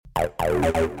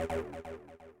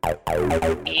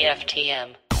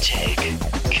EFTM. Tech,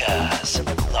 cars,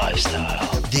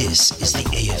 lifestyle. This is the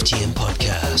EFTM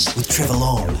podcast with Trevor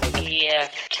Long.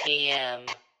 EFTM.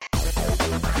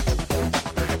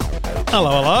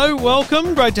 Hello.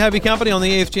 Welcome. Great to have your company on the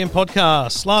EFTM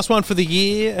podcast. Last one for the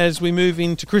year as we move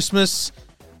into Christmas.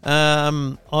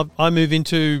 I move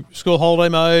into school holiday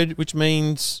mode, which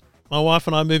means my wife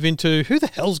and I move into who the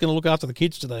hell's going to look after the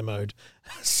kids today mode.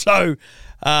 So,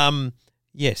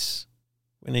 yes,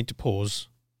 we need to pause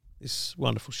this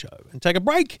wonderful show and take a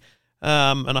break.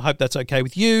 And I hope that's okay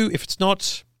with you. If it's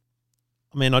not,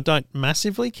 I mean, I don't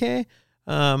massively care,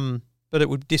 but it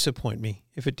would disappoint me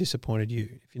if it disappointed you,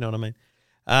 if you know what I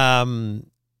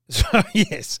mean. So,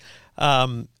 yes,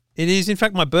 it is, in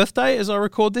fact, my birthday as I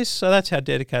record this, so that's how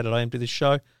dedicated I am to this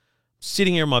show.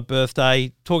 Sitting here on my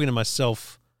birthday, talking to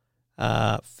myself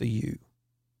for you,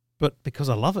 but because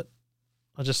I love it.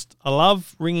 I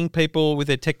love ringing people with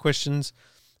their tech questions.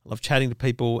 I love chatting to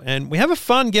people, and we have a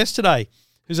fun guest today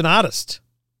who's an artist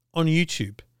on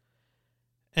YouTube.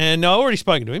 And I've already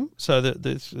spoken to him, so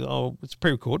it's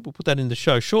pre-record. We'll put that in the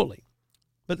show shortly.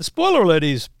 But the spoiler alert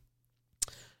is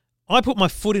I put my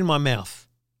foot in my mouth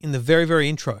in the very, very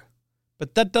intro,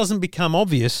 but that doesn't become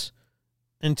obvious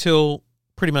until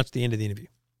pretty much the end of the interview.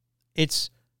 It's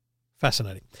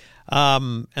fascinating.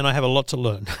 And I have a lot to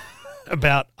learn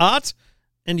about art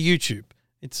and YouTube,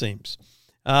 it seems.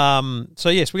 So,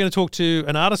 yes, we're going to talk to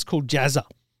an artist called Jazza,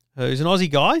 who's an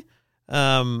Aussie guy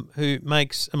who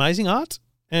makes amazing art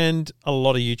and a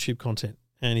lot of YouTube content,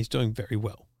 and he's doing very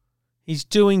well.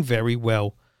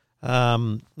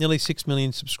 Nearly 6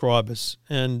 million subscribers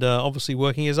and obviously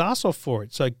working his ass off for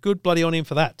it. So good bloody on him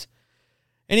for that.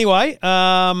 Anyway,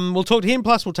 we'll talk to him,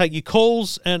 plus we'll take your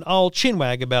calls and I'll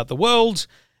chinwag about the world,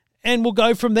 and we'll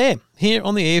go from there here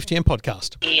on the EFTM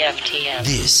podcast. EFTM.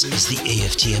 This is the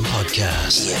EFTM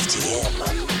podcast. EFTM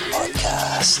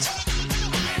podcast.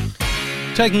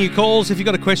 Taking your calls. If you've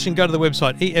got a question, go to the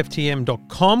website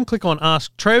EFTM.com. Click on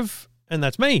Ask Trev, and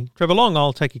that's me, Trevor Long.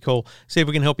 I'll take your call, see if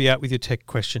we can help you out with your tech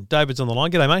question. David's on the line.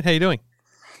 G'day, mate. How you doing?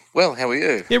 Well, how are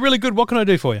you? Yeah, really good. What can I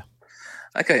do for you?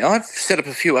 Okay, I've set up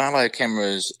a few Arlo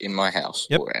cameras in my house,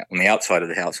 or on the outside of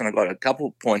the house, and I've got a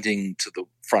couple pointing to the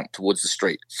front towards the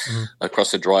street,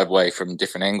 across the driveway from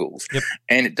different angles. Yep.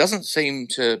 And it doesn't seem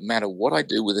to matter what I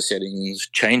do with the settings,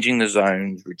 changing the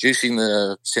zones, reducing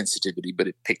the sensitivity, but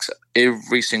it picks up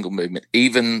every single movement,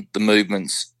 even the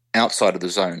movements outside of the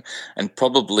zone, and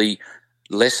probably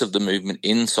less of the movement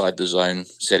inside the zone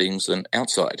settings than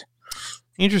outside.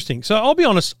 Interesting. So I'll be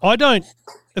honest, I don't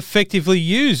effectively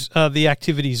use the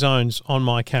activity zones on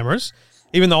my cameras,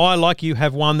 even though I, like you,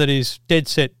 have one that is dead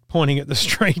set pointing at the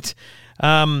street,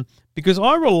 because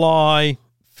I rely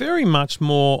very much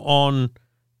more on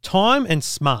time and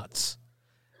smarts.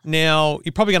 Now,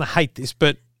 you're probably going to hate this,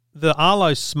 but the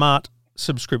Arlo Smart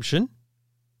subscription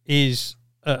is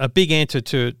a big answer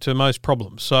to most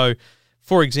problems. So,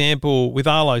 for example, with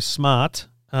Arlo Smart,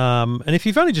 and if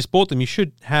you've only just bought them, you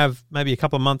should have maybe a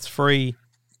couple of months free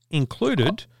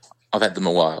included. I've had them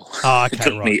a while. Oh, okay,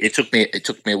 it took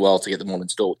me a while to get them all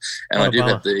installed, and I do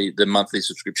have the monthly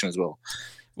subscription as well.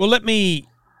 Well, let me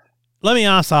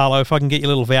ask Arlo if I can get you a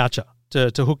little voucher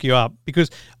to hook you up, because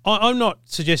I'm not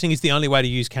suggesting it's the only way to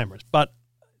use cameras, but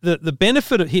the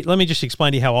benefit of here. Let me just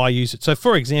explain to you how I use it. So,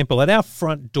 for example, at our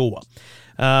front door,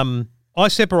 I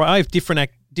have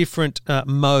different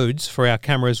modes for our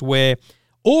cameras where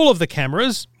all of the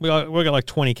cameras, we've got like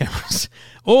 20 cameras,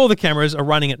 all the cameras are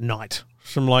running at night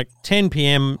from like 10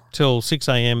 p.m. till 6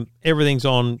 a.m. Everything's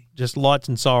on, just lights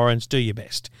and sirens, do your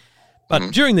best.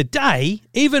 But during the day,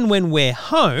 even when we're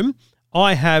home,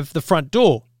 I have the front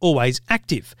door always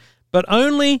active, but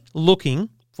only looking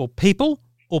for people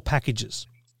or packages.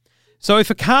 So if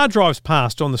a car drives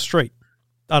past on the street,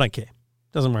 I don't care.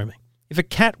 Doesn't worry me. If a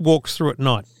cat walks through at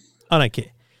night, I don't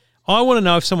care. I want to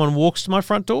know if someone walks to my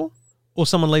front door or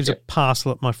someone leaves a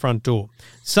parcel at my front door.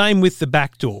 Same with the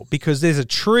back door, because there's a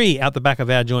tree out the back of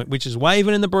our joint which is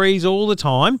waving in the breeze all the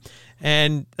time,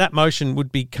 and that motion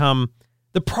would become...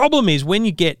 The problem is when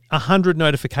you get 100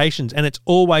 notifications and it's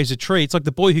always a tree, it's like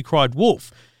the boy who cried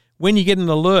wolf. When you get an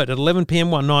alert at 11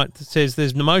 p.m. one night that says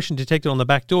there's no motion detected on the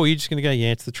back door, you're just going to go,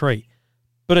 yeah, it's the tree.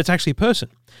 But it's actually a person.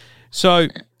 So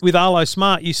with Arlo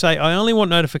Smart, you say, I only want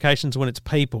notifications when it's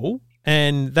people,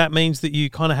 and that means that you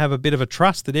kind of have a bit of a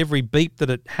trust that every beep that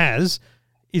it has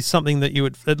is something that you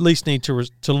would at least need to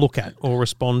look at or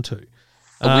respond to.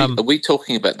 Are we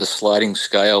talking about the sliding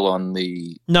scale on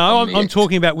the... No, I'm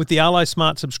talking about with the Arlo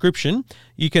Smart subscription,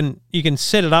 you can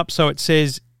set it up so it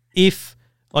says if,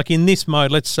 like in this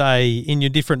mode, let's say in your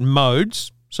different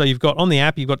modes, So you've got on the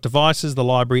app, you've got devices, the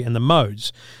library, and the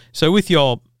modes. So with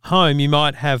your home, you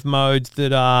might have modes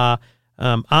that are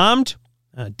armed,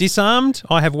 disarmed.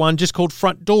 I have one just called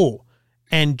front door.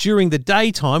 And during the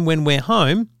daytime when we're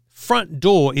home, front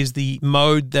door is the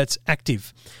mode that's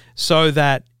active. So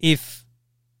that's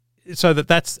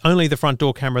only the front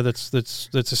door camera that's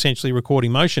essentially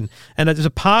recording motion. And as a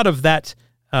part of that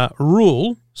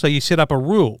rule, so you set up a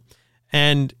rule,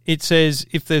 and it says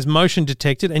if there's motion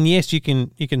detected, and yes, you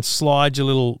can slide your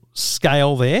little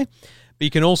scale there, but you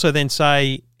can also then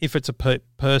say if it's a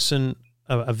person,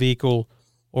 a vehicle,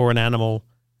 or an animal,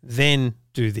 then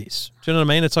do this. Do you know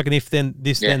what I mean? It's like an if then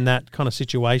this then that kind of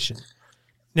situation.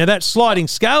 Now that sliding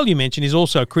scale you mentioned is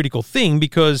also a critical thing,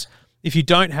 because if you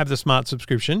don't have the smart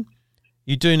subscription,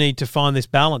 you do need to find this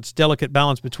delicate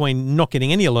balance between not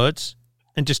getting any alerts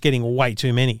and just getting way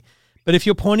too many. But if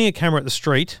you're pointing a camera at the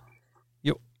street,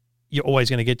 you're always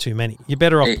going to get too many. You're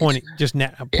better off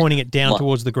pointing it down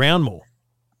towards the ground more.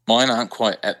 Mine aren't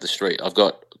quite at the street.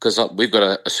 Because we've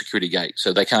got a security gate,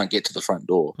 so they can't get to the front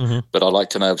door. Mm-hmm. But I like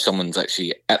to know if someone's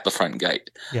actually at the front gate.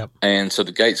 Yep. And so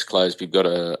the gate's closed. We've got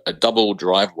a double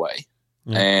driveway.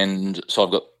 Yep. And so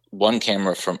I've got one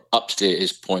camera from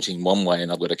upstairs pointing one way,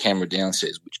 and I've got a camera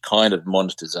downstairs which kind of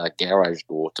monitors our garage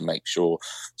door to make sure,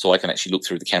 so I can actually look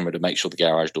through the camera to make sure the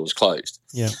garage door is closed.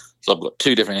 Yeah. So I've got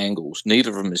two different angles. Neither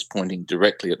of them is pointing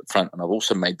directly at the front, and I've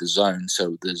also made the zone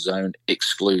so the zone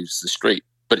excludes the street,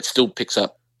 but it still picks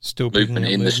up movement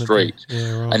in the street.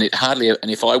 Yeah, right.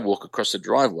 And if I walk across the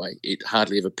driveway, it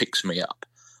hardly ever picks me up.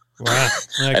 Wow.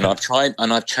 Okay. And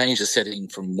I've changed the setting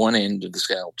from one end of the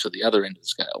scale to the other end of the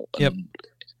scale. Yep. And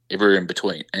everywhere in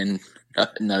between, and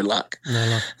no luck. No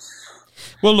luck.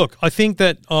 Well, look, I think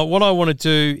that what I want to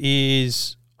do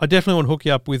is I definitely want to hook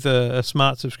you up with a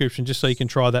smart subscription just so you can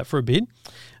try that for a bit.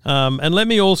 And let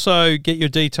me also get your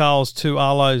details to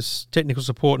Arlo's technical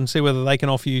support and see whether they can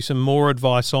offer you some more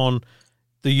advice on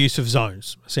the use of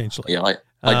zones, essentially. Yeah,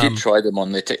 I did try them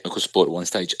on their technical support at one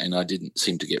stage, and I didn't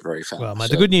seem to get very far. Well,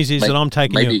 mate, the good news is that I'm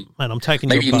taking you. Mate, I'm taking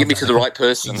you. Maybe you can get me to the right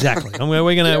person. Exactly.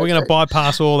 We're gonna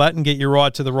bypass all that and get you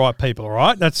right to the right people. All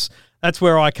right. That's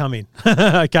where I come in.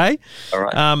 Okay. All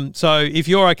right. So if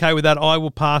you're okay with that, I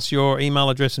will pass your email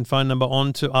address and phone number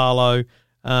on to Arlo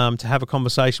to have a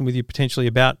conversation with you potentially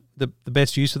about the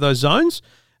best use of those zones.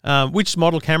 Which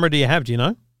model camera do you have? Do you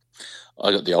know?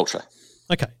 I got the Ultra.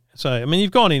 Okay. So, I mean,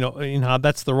 you've gone in hard.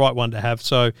 That's the right one to have.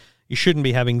 So you shouldn't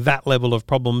be having that level of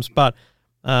problems. But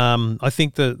I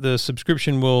think the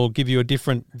subscription will give you a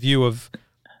different view of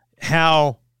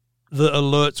how the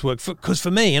alerts work. Because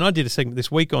for me, and I did a segment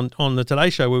this week on the Today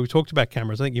Show where we talked about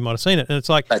cameras. I think you might have seen it. And it's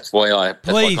like, that's why I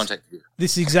contacted you.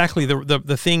 This is exactly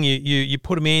the thing. You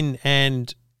put them in,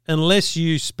 and unless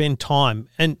you spend time,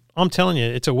 and I'm telling you,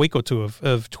 it's a week or two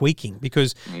of tweaking,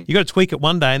 because you got to tweak it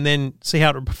one day and then see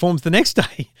how it performs the next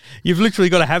day. You've literally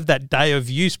got to have that day of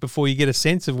use before you get a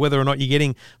sense of whether or not you're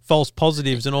getting false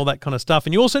positives and all that kind of stuff.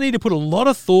 And you also need to put a lot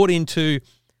of thought into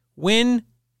when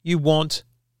you want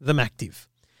them active,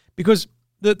 because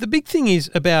the big thing is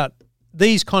about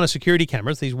these kind of security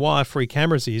cameras, these wire-free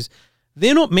cameras, is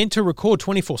they're not meant to record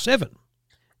 24/7.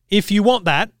 If you want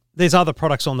that, there's other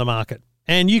products on the market.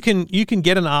 And you can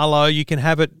get an Arlo, you can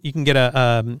have it, you can get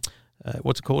a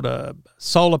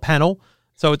solar panel,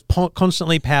 so it's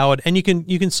constantly powered, and you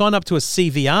can sign up to a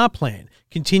CVR plan,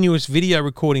 continuous video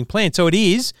recording plan. So it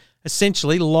is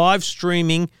essentially live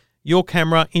streaming your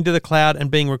camera into the cloud and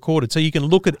being recorded, so you can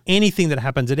look at anything that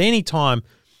happens at any time.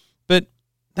 But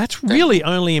that's really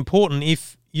only important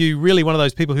if you really one of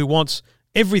those people who wants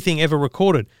everything ever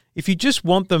recorded. If you just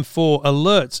want them for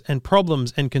alerts and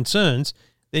problems and concerns,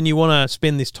 then you want to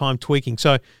spend this time tweaking.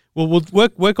 So we'll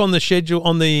work on the schedule,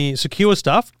 on the secure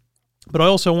stuff, but I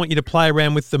also want you to play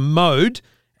around with the mode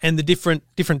and the different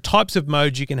types of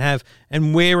modes you can have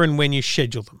and where and when you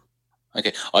schedule them.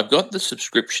 Okay. I've got the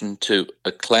subscription to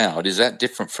a cloud. Is that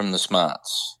different from the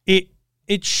smarts?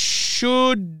 It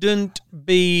shouldn't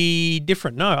be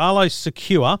different. No, Arlo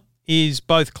Secure is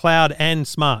both cloud and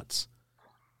smarts.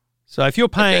 So if you're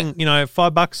paying,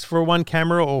 $5 for one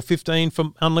camera or $15 for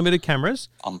unlimited cameras,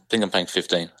 I think I'm paying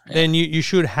 $15. Yeah. Then you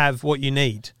should have what you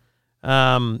need.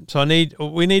 So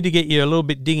we need to get you a little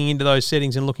bit digging into those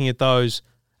settings and looking at those.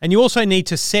 And you also need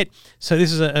to set. So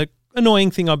this is a annoying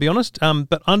thing, I'll be honest.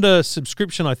 But under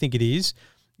subscription, I think it is.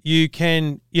 You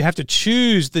have to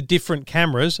choose the different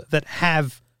cameras that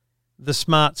have the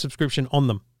smart subscription on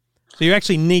them. So you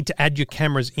actually need to add your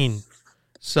cameras in.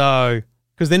 So.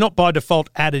 Because they're not by default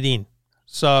added in.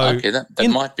 So okay, that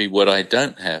might be what I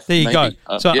don't have. There you go.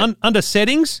 So under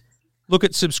settings, look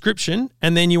at subscription,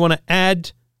 and then you want to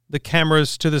add the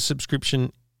cameras to the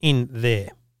subscription in there.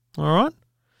 All right?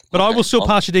 But I will still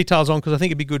pass your details on because I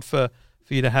think it'd be good for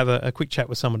you to have a quick chat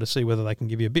with someone to see whether they can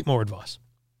give you a bit more advice.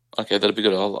 Okay, that'll be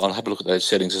good. I'll have a look at those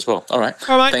settings as well. All right.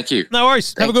 All right, mate. Thank you. No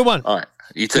worries. Have a good one. All right.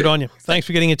 You too. Good on you. Thanks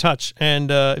for getting in touch. And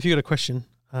if you've got a question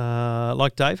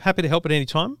like Dave, happy to help at any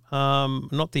time.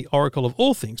 Not the oracle of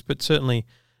all things, but certainly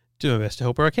do my best to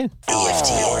help where I can.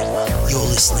 EFTM. You're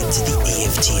listening to the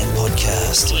EFTM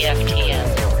podcast.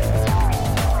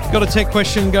 EFTM. Got a tech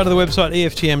question, go to the website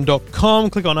EFTM.com,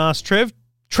 click on Ask Trev.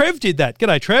 Trev did that.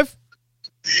 G'day, Trev.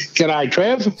 G'day,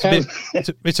 Trev.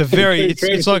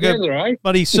 It's like a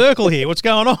bloody circle here. What's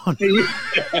going on?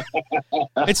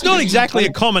 It's not exactly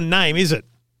a common name, is it?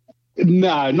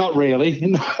 No, not really.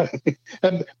 No.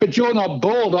 But you're not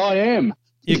bald, I am.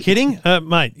 You kidding?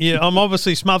 Mate, yeah, I'm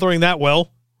obviously smothering that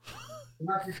well.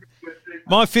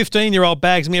 My 15-year-old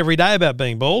bags me every day about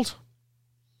being bald.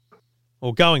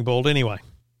 Or going bald, anyway.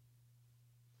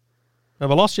 Have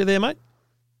I lost you there, mate?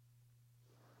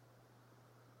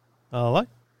 Hello?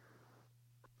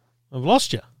 I've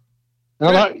lost you.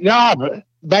 Hello? No, but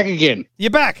back again.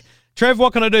 You're back. Trev,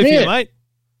 what can I do for you, mate?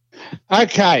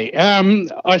 Okay.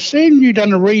 I seen you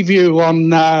done a review on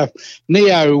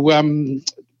Neo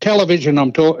television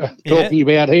I'm talking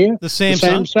about here. The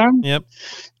Samsung. Yep.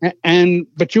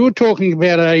 But you were talking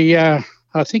about I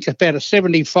think about a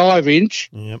 75-inch.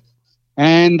 Yep.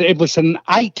 And it was an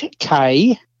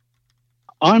 8K.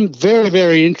 I'm very,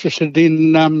 very interested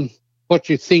in what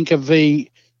you think of the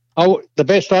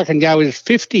best I can go is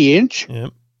 50-inch. Yep.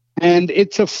 And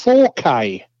it's a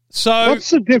 4K. So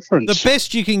what's the difference? The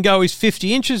best you can go is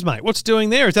 50 inches, mate. What's doing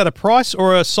there? Is that a price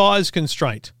or a size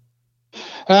constraint?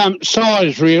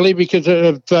 Size, really, because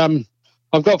I've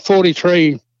got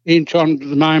 43-inch on at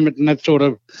the moment, and that sort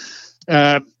of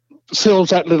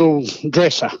fills that little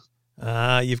dresser.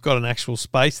 You've got an actual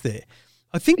space there.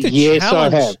 I think the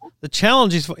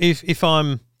challenge is if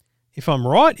I'm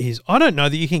right is I don't know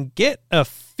that you can get a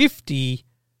 50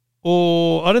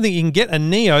 or I don't think you can get a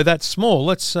Neo that small.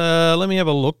 Let me have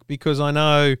a look because I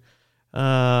know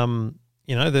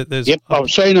that there's I've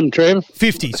seen them, Trev.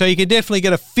 50. So you can definitely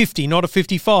get a 50, not a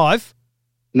 55.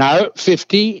 No,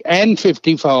 50 and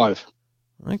 55.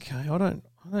 Okay, I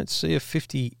don't see a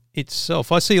 50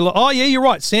 itself. I see you're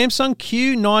right. Samsung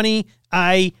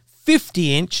Q90A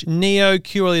 50-inch Neo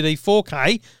QLED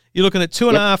 4K. You're looking at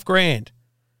 $2,500.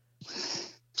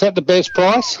 Is that the best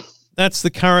price? That's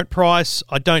the current price.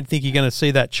 I don't think you're going to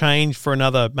see that change for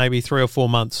another maybe 3 or 4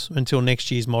 months until next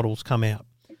year's models come out.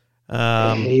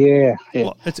 It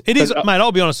is, mate,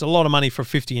 I'll be honest, a lot of money for a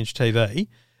 50-inch TV.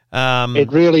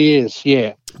 It really is,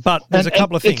 yeah. But there's a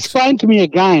couple of things. Explain to me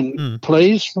again,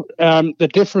 please, the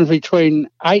difference between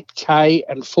 8K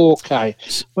and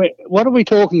 4K. What are we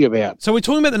talking about? So we're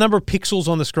talking about the number of pixels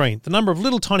on the screen, the number of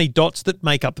little tiny dots that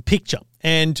make up the picture.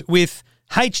 And with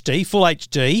HD, full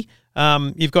HD,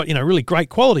 you've got, really great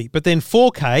quality. But then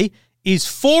 4K is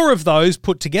 4 of those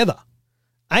put together.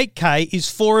 8K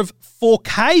is 4 of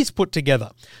 4Ks put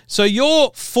together. So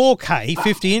your 4K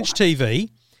 50-inch TV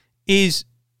is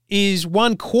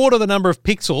 1/4 the number of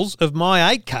pixels of my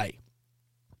 8K.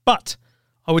 But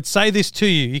I would say this to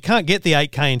you. You can't get the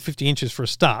 8K in 50 inches for a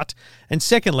start. And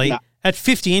secondly, at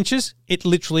 50 inches, it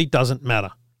literally doesn't matter.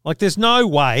 Like there's no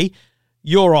way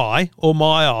your eye or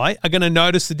my eye are going to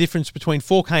notice the difference between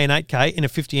 4K and 8K in a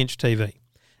 50-inch TV.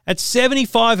 At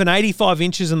 75 and 85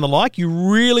 inches and the like, you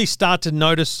really start to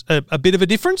notice a bit of a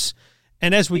difference.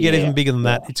 And as we get even bigger than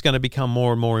that, it's going to become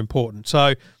more and more important.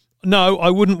 So, no, I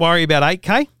wouldn't worry about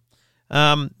 8K.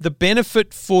 The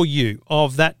benefit for you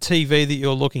of that TV that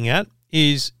you're looking at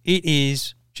is it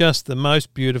is just the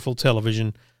most beautiful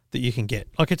television that you can get.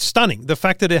 Like, it's stunning. The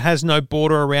fact that it has no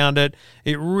border around it,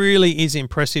 it really is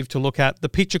impressive to look at. The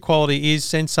picture quality is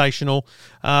sensational.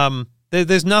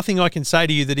 There's nothing I can say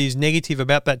to you that is negative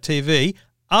about that TV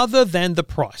other than the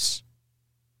price.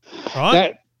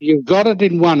 Right? You've got it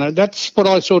in one. That's what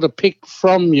I sort of picked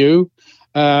from you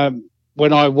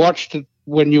when I watched it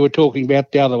when you were talking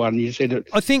about the other one. You said it.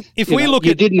 I think if we look at...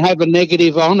 You didn't have a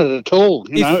negative on it at all.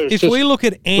 If we look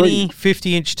at any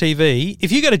 50-inch TV,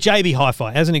 if you go to JB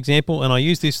Hi-Fi, as an example, and I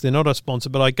use this, they're not a sponsor,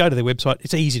 but I go to their website,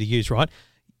 it's easy to use, right?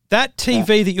 That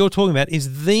TV that you're talking about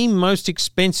is the most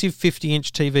expensive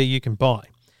 50-inch TV you can buy.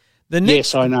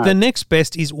 Yes, I know. The next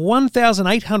best is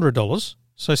 $1,800,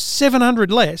 so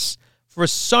 $700 less, for a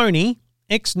Sony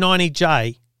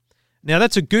X90J. Now,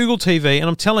 that's a Google TV, and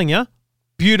I'm telling you,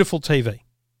 beautiful TV.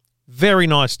 Very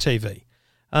nice TV.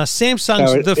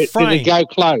 Samsung's the frame. Did it go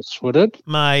close, would it?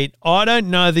 Mate, I don't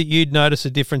know that you'd notice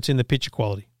a difference in the picture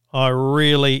quality. I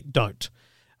really don't.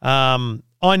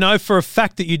 I know for a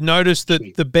fact that you'd notice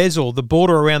that the bezel, the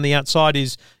border around the outside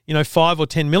is, 5 or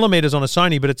 10 millimeters on a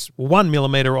Sony, but it's 1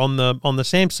 millimeter on the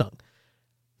Samsung.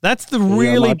 That's the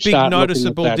really big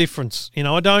noticeable difference.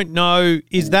 I don't know,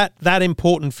 is that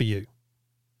important for you?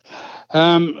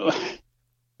 Mate,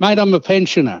 I'm a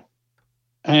pensioner.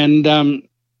 And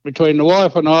between the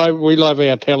wife and I, we love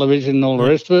our television and all the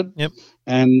rest of it. Yep.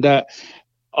 And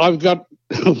I've got,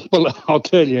 well, I'll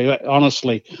tell you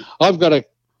honestly, I've got a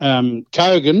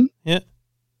Kogan. Yeah.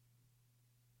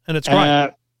 And it's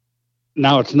great.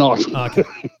 No, it's not.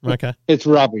 Okay. It's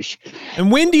rubbish.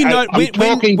 And when do you know? When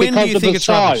do you think it's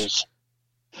size. Rubbish?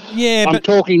 Yeah, I'm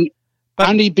talking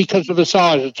only because of the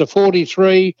size. It's a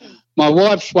 43. My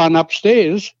wife's one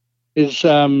upstairs is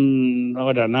I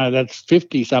don't know. That's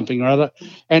 50 something or other,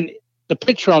 and the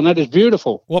picture on that is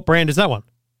beautiful. What brand is that one?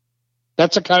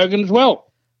 That's a Kogan as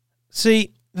well.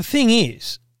 See, the thing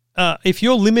is, if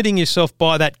you're limiting yourself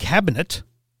by that cabinet,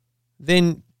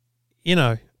 then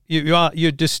you're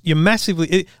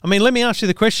massively. I mean, let me ask you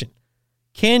the question: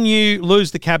 can you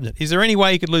lose the cabinet? Is there any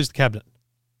way you could lose the cabinet?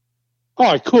 Oh,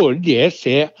 I could, yes,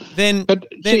 yeah.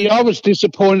 See, I was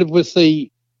disappointed with the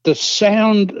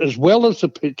sound as well as the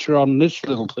picture on this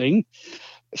little thing.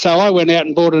 So I went out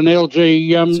and bought an LG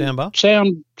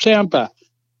soundbar.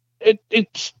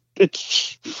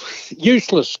 It's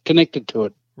useless connected to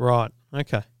it. Right.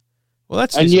 Okay. Well,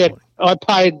 that's and yet I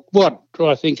paid what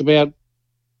I think about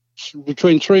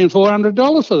between $300 and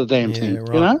 $400 for the damn thing.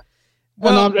 Right.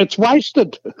 Well, and it's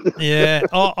wasted. Yeah.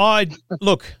 I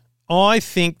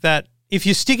think that if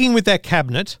you're sticking with that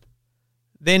cabinet,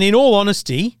 then in all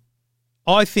honesty,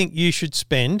 I think you should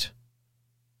spend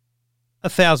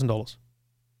 $1,000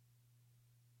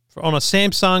 on a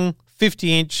Samsung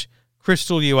 50-inch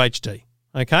Crystal UHD,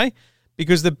 okay?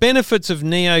 Because the benefits of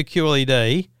Neo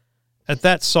QLED at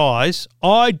that size,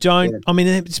 I mean,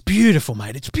 it's beautiful,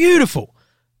 mate. It's beautiful.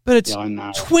 But it's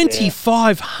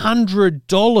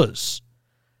 $2,500.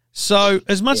 So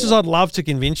as much as I'd love to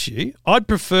convince you, I'd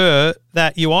prefer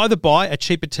that you either buy a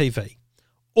cheaper TV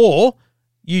or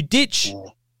you ditch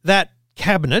that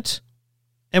cabinet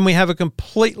and we have a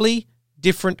completely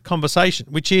different conversation,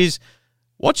 which is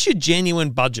what's your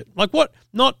genuine budget? Like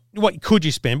not what could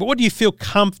you spend, but what do you feel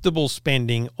comfortable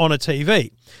spending on a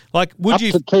TV? Like up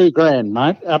to $2,000,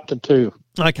 mate, up to $2,000.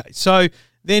 Okay. So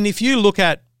then if you look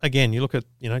at, again, you look at,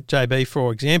 JB,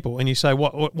 for example, and you say,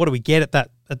 what do we get at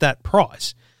that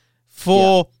price?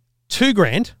 For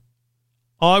 $2,000,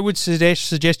 I would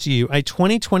suggest to you a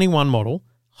 2021 model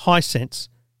Hisense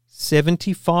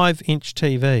 75-inch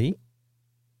TV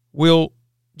will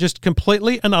just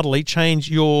completely and utterly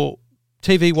change your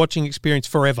TV watching experience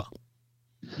forever.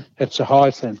 It's a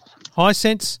Hisense.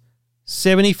 Hisense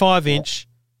 75-inch,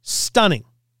 stunning,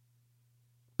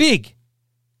 big,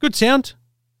 good sound,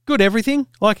 good everything.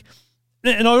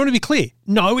 And I want to be clear,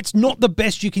 no, it's not the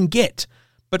best you can get.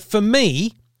 But for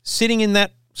me, sitting in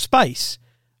that space,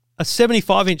 a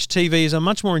 75-inch TV is a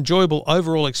much more enjoyable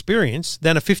overall experience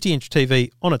than a 50-inch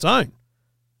TV on its own.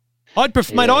 I'd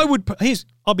prefer, mate. I'll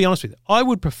be honest with you. I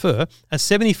would prefer a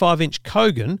 75-inch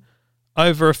Kogan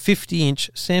over a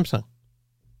 50-inch Samsung.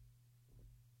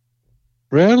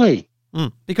 Really?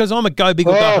 Because I'm a go big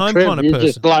or go home Trev, kind of person. You've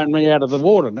just blown me out of the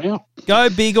water now. Go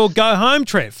big or go home,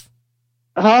 Trev.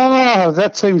 Oh,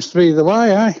 that seems to be the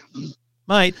way, eh?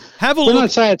 Mate, have a look. When I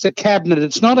say it's a cabinet,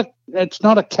 it's not a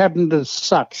cabinet as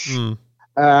such.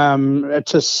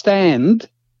 It's a stand,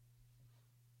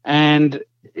 and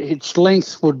its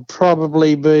length would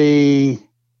probably be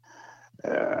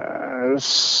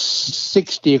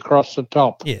 60 across the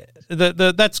top. Yeah,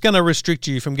 that's going to restrict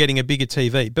you from getting a bigger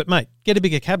TV. But, mate, get a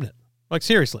bigger cabinet. Like,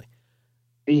 seriously.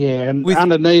 Yeah, and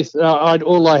underneath,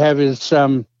 all I have is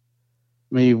my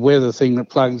weather thing that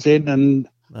plugs in and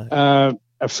a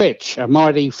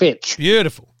mighty Fetch.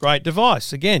 Beautiful. Great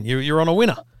device. Again, you're on a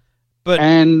winner. But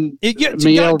and go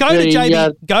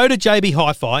to JB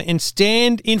Hi-Fi and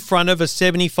stand in front of a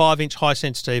 75-inch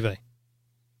Hisense TV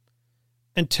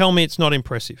and tell me it's not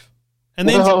impressive. And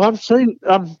then I've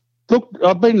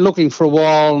been looking for a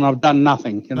while and I've done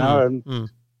nothing, and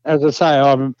as I say,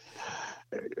 I'm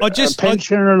a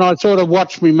pensioner and I sort of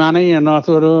watch my money and I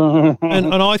thought,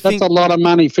 and I think that's a lot of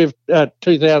money,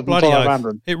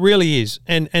 $2,500. It really is.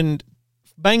 And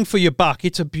bang for your buck,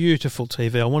 it's a beautiful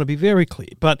TV. I want to be very clear.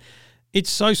 But it's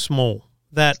so small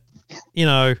that,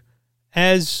 if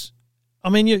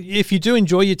you do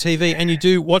enjoy your TV and you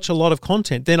do watch a lot of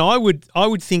content, then I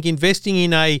would think investing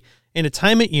in a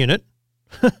entertainment unit,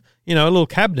 a little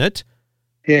cabinet,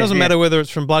 doesn't matter whether it's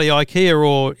from bloody IKEA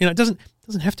or, it doesn't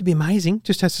have to be amazing,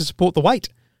 just has to support the weight.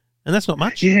 And that's not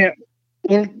much. Yeah.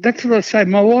 Well, that's what I say.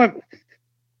 My wife,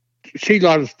 she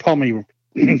loves Pommy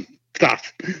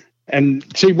stuff, and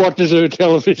she watches her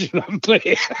television up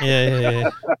there. Yeah.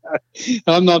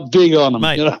 I'm not big on them,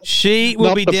 mate. You know? She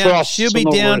will be down. She'll be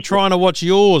down trying to watch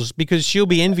yours because she'll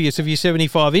be envious of your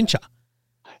 75-incher.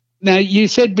 Now, you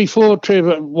said before,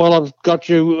 Trevor, while I've got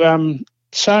you,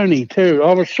 Sony too.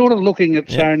 I was sort of looking at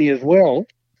Sony as well.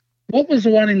 What was the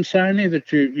one in Sony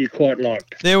that you quite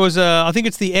liked? There was I think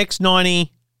it's the X90J.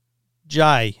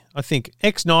 I think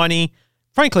X90.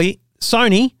 Frankly,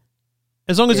 Sony,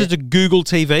 as long as it's a Google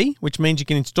TV, which means you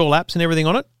can install apps and everything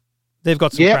on it, they've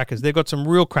got some crackers. They've got some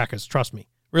real crackers, trust me.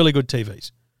 Really good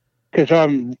TVs. Because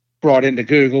I'm right into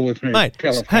Google with my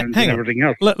telephones and everything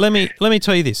else. Let me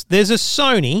tell you this. There's a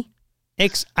Sony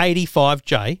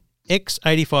X85J,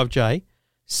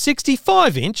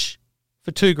 65-inch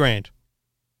for $2,000.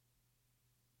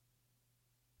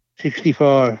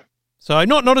 65. So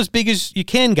not as big as you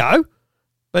can go,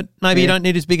 but maybe you don't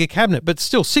need as big a cabinet. But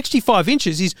still, 65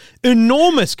 inches is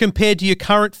enormous compared to your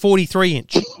current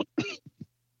 43-inch.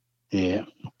 Yeah.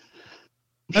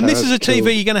 And this is a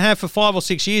TV you're going to have for 5 or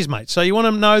 6 years, mate. So you want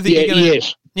to know that you're going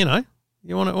to, you know,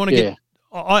 you want to get.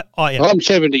 I'm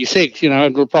 76. You know,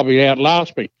 it'll probably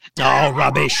outlast me. Oh,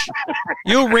 rubbish!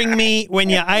 You'll ring me when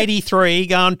you're 83,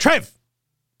 going, Trev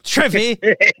here.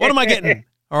 What am I getting?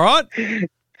 All right.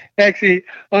 Actually,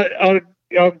 I'll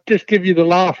just give you the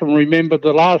laugh and remember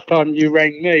the last time you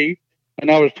rang me,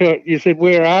 and I was you said,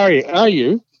 "Where are you? Are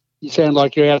you? You sound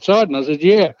like you're outside." And I said,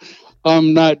 "Yeah,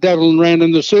 I'm dabbling around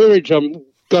in the sewerage. I'm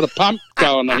got a pump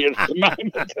going here at the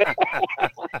moment."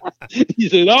 He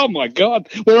said, "Oh my God,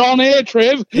 we're on air,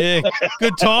 Trev." Yeah,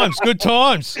 good times.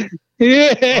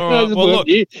 Yeah. All right. Well, look,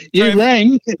 you Trev,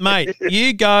 rang, mate.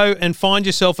 You go and find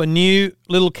yourself a new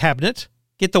little cabinet.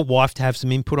 Get the wife to have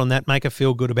some input on that, make her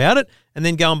feel good about it, and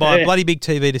then go and buy a bloody big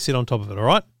TV to sit on top of it, all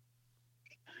right?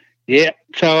 Yeah.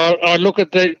 So I look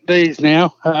at these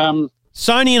now.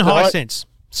 Sony and Hisense.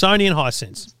 Sony and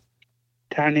Hisense.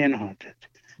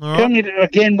 All right. Tell me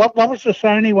again, what was the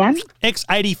Sony one?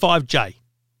 X85J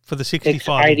for the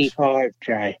 65.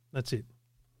 X85J. That's it.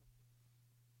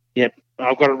 Yep,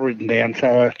 I've got it written down.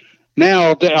 So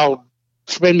now I'll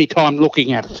spend me time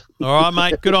looking at it. All right,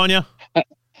 mate. Good on you.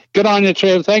 Good on you,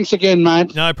 Trev. Thanks again,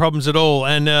 mate. No problems at all.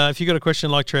 And if you've got a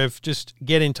question like Trev, just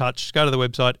get in touch. Go to the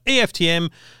website,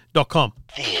 EFTM.com.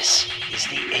 This is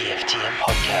the EFTM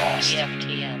podcast.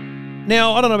 EFTM.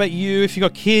 Now, I don't know about you. If you've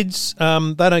got kids,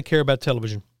 they don't care about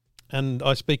television. And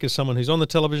I speak as someone who's on the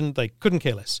television. They couldn't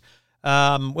care less.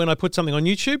 When I put something on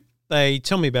YouTube, they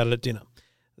tell me about it at dinner.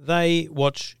 They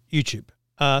watch YouTube.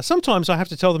 Sometimes I have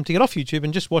to tell them to get off YouTube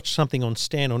and just watch something on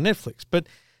Stan or Netflix. But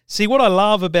see, what I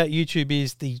love about YouTube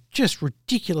is the just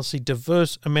ridiculously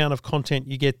diverse amount of content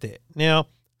you get there. Now,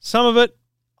 some of it,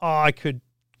 I could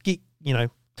get,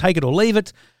 take it or leave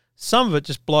it. Some of it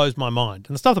just blows my mind.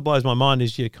 And the stuff that blows my mind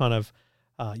is your kind of,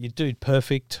 your Dude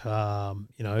Perfect,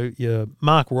 your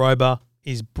Mark Rober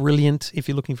is brilliant if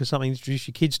you're looking for something to introduce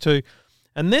your kids to.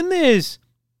 And then there's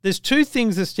two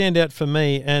things that stand out for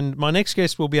me, and my next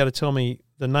guest will be able to tell me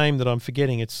the name that I'm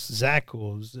forgetting. It's Zach,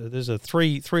 or there's a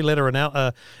three-letter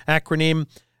acronym,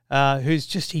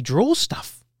 he draws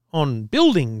stuff on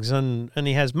buildings, and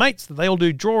he has mates that they all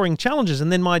do drawing challenges.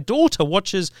 And then my daughter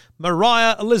watches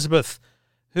Mariah Elizabeth,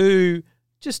 who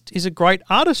just is a great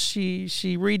artist. She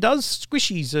redoes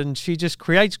squishies, and she just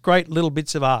creates great little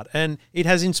bits of art. And it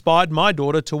has inspired my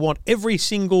daughter to want every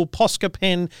single Posca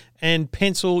pen and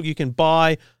pencil you can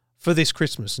buy for this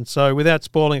Christmas. And so without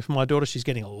spoiling it for my daughter, she's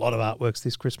getting a lot of artworks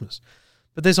this Christmas.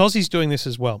 But there's Aussies doing this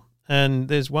as well. And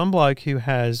there's one bloke who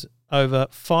has over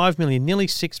 5 million, nearly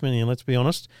 6 million, let's be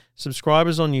honest,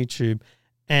 subscribers on YouTube.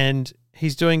 And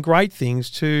he's doing great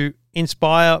things to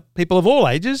inspire people of all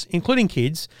ages, including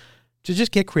kids, to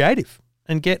just get creative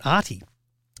and get arty.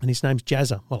 And his name's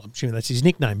Jazza. Well, I'm assuming that's his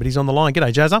nickname, but he's on the line.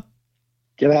 G'day, Jazza.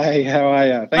 G'day, how are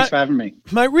you? Thanks for having me.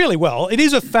 Mate, really well. It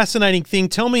is a fascinating thing.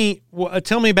 Tell me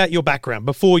about your background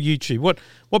before YouTube.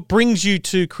 What brings you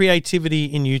to creativity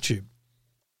in YouTube?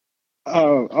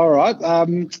 Oh, all right.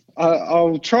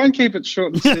 I'll try and keep it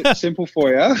short and simple for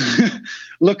you.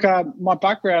 Look, my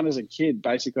background as a kid,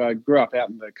 basically, I grew up out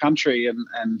in the country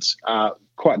and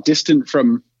quite distant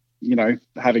from,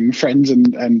 having friends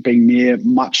and being near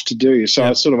much to do. So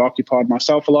I sort of occupied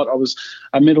myself a lot. I was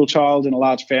a middle child in a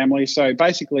large family. So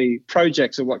basically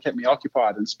projects are what kept me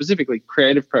occupied, and specifically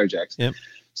creative projects. Yep.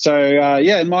 So,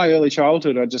 in my early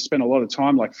childhood, I just spent a lot of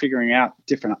time figuring out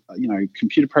different,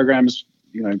 computer programs,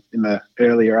 in the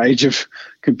earlier age of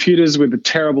computers with a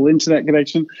terrible internet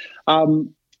connection. I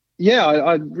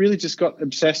really just got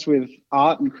obsessed with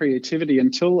art and creativity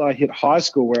until I hit high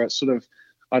school, where it sort of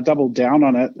I doubled down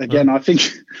on it again. I think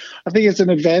it's an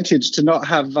advantage to not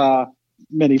have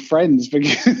many friends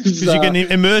because you can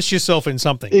immerse yourself in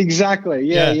something. Exactly.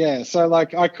 Yeah. So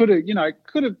like I could have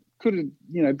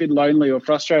been lonely or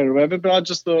frustrated or whatever, but I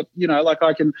just thought, like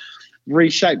I can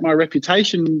reshape my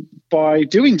reputation by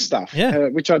doing stuff,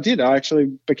 which I did. I actually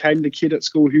became the kid at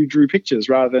school who drew pictures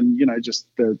rather than, just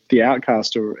the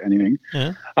outcast or anything.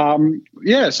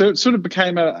 Yeah. So it sort of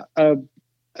became a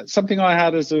something I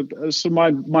had as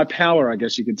my power, I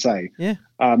guess you could say. Yeah.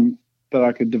 That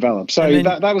I could develop. So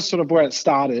that was sort of where it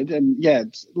started. And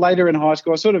later in high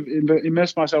school, I sort of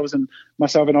immersed myself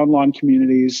in online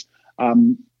communities.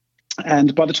 And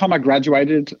by the time I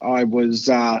graduated, I was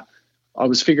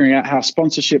figuring out how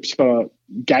sponsorships for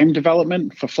game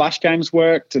development for Flash games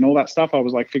worked and all that stuff. I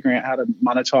was like figuring out how to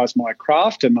monetize my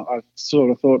craft. And I sort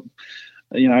of thought,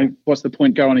 what's the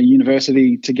point going to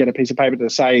university to get a piece of paper to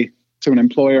say to an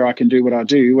employer I can do what I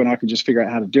do when I can just figure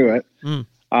out how to do it.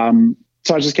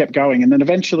 So I just kept going. And then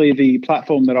eventually the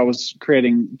platform that I was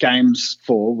creating games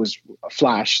for was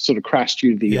Flash, sort of crashed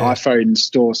due to the iPhone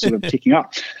store sort of kicking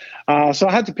up. So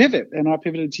I had to pivot, and I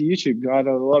pivoted to YouTube. I had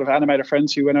a lot of animator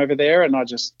friends who went over there, and I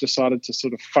just decided to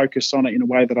sort of focus on it in a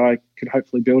way that I could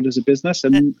hopefully build as a business,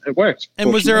 and it worked.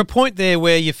 And was there a point there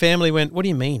where your family went, what do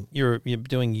you mean you're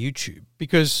doing YouTube?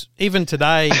 Because even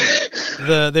today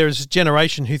there's a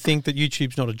generation who think that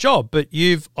YouTube's not a job, but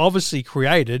you've obviously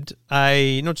created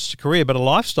not just a career but a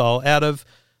lifestyle out of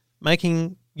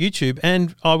making YouTube,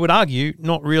 and I would argue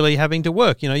not really having to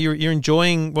work. You're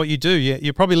enjoying what you do.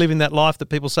 You're probably living that life that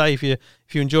people say if you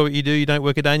enjoy what you do, you don't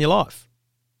work a day in your life.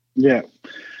 Yeah.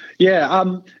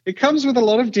 It comes with a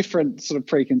lot of different sort of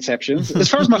preconceptions. As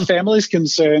far as my family's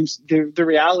concerned, the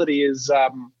reality is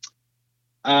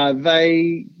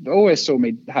they always saw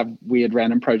me have weird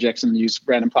random projects and use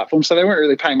random platforms, so they weren't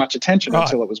really paying much attention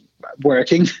until it was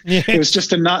working. Yeah. It was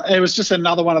just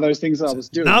another one of those things that I was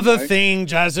doing. Another thing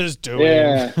Jazz is doing.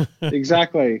 Yeah,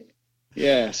 exactly.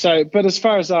 Yeah. So, but as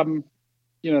far as the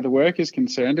work is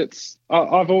concerned,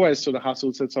 I've always sort of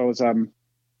hustled since I was in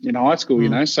high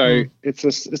school. So it's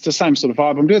the same sort of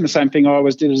vibe. I'm doing the same thing I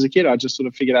always did as a kid. I just sort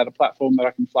of figured out a platform that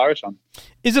I can flourish on.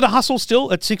 Is it a hustle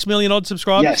still at 6 million odd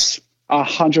subscribers? Yes.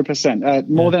 100%,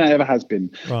 more than it ever has been,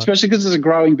 especially because it's a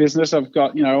growing business. I've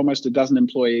got, almost a dozen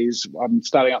employees. I'm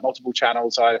starting up multiple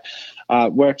channels. I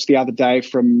worked the other day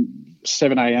from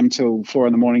 7 a.m. till 4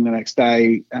 a.m. the next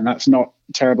day, and that's not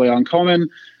terribly uncommon.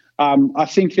 I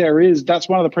think that's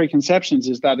one of the preconceptions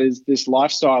is this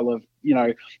lifestyle of,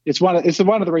 it's one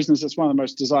of the reasons it's one of the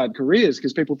most desired careers,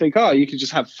 because people think, you could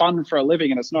just have fun for a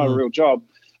living and it's not a real job.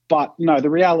 But no, the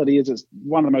reality is it's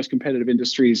one of the most competitive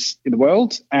industries in the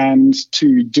world, and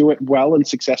to do it well and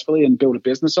successfully and build a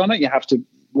business on it, you have to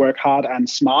work hard and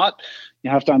smart.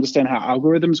 You have to understand how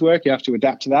algorithms work. You have to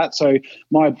adapt to that. So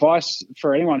my advice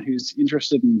for anyone who's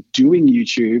interested in doing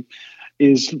YouTube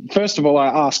is, first of all, I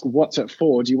ask, what's it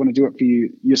for? Do you want to do it for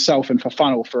yourself and for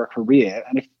fun, or for a career?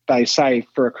 And if they say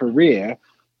for a career,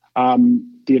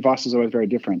 the advice is always very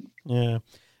different. Yeah.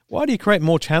 Why do you create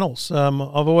more channels?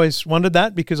 I've always wondered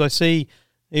that, because I see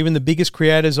even the biggest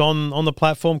creators on the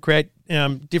platform create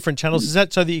different channels. Is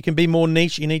that so that you can be more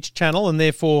niche in each channel and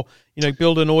therefore,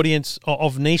 build an audience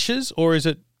of niches, or is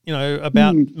it,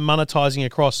 about monetizing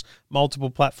across multiple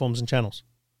platforms and channels?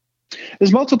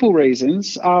 There's multiple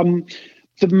reasons.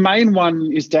 The main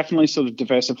one is definitely sort of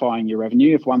diversifying your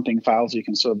revenue. If one thing fails, you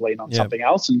can sort of lean on something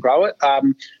else and grow it.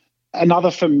 Another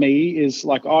for me is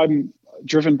like I'm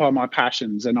driven by my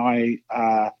passions, and I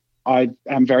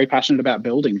am very passionate about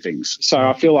building things. So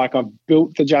I feel like I've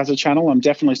built the Jazza channel. I'm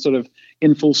definitely sort of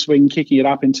in full swing, kicking it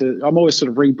up I'm always sort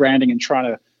of rebranding and trying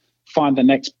to find the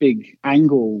next big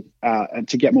angle and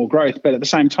to get more growth. But at the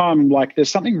same time, like there's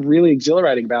something really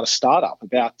exhilarating about a startup,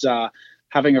 about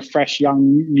having a fresh,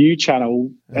 young, new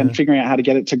channel and figuring out how to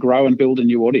get it to grow and build a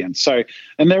new audience. So,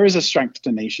 and there is a strength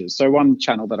to niches. So one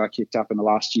channel that I kicked up in the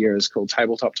last year is called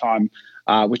Tabletop Time,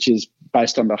 which is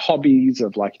based on the hobbies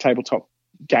of like tabletop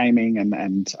gaming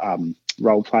and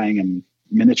role-playing and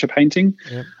miniature painting.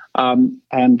 Yeah.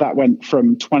 And that went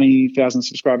from 20,000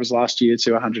 subscribers last year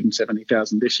to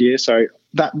 170,000 this year. So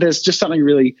that there's just something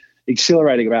really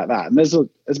exhilarating about that. And there's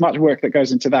as much work that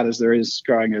goes into that as there is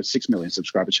growing a 6 million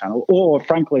subscriber channel, or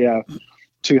frankly a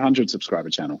 200 subscriber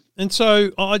channel. And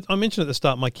so I mentioned at the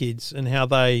start my kids and how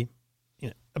they,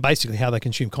 basically how they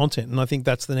consume content, and I think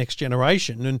that's the next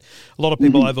generation. And a lot of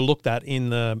people overlook that in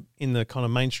the kind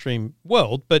of mainstream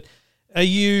world. But are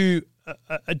you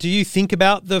do you think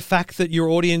about the fact that your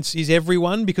audience is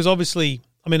everyone? Because obviously,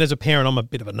 I mean, as a parent, I'm a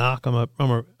bit of a narc.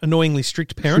 I'm a annoyingly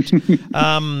strict parent. You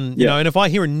know, and if I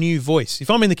hear a new voice, if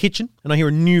I'm in the kitchen and I hear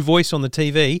a new voice on the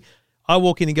TV, I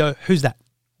walk in and go, who's that?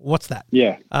 What's that?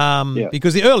 Yeah.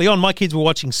 Because early on, my kids were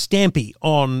watching Stampy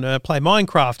on Play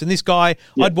Minecraft, and this guy,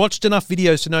 I'd watched enough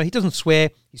videos to know he doesn't swear,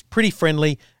 he's pretty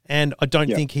friendly, and I don't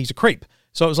think he's a creep.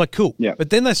 So it was like, cool. Yeah. But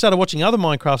then they started watching other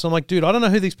Minecrafts, and I'm like, dude, I don't know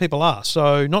who these people are,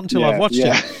 so not until I've watched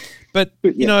it. But,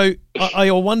 you know, I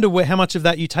wonder how much of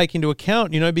that you take into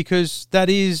account, you know, because that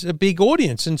is a big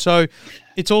audience. And so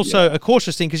it's also a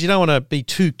cautious thing because you don't want to be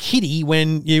too kiddie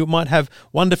when you might have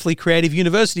wonderfully creative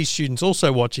university students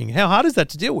also watching. How hard is that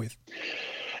to deal with?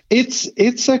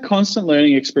 It's a constant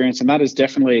learning experience, and that is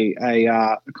definitely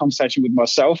a conversation with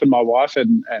myself and my wife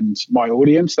and my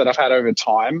audience that I've had over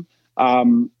time.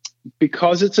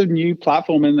 Because it's a new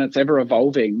platform and it's ever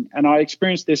evolving. And I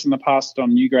experienced this in the past on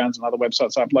Newgrounds and other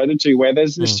websites I've uploaded to, where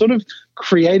there's this sort of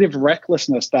creative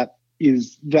recklessness that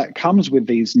comes with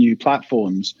these new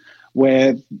platforms,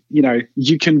 where, you know,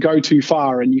 you can go too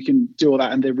far and you can do all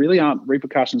that, and there really aren't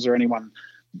repercussions or anyone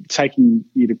taking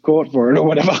you to court for it or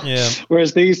whatever. Yeah.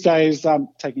 Whereas these days,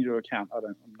 taking into account,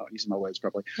 I'm not using my words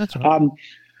properly. That's right.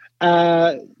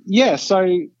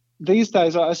 So these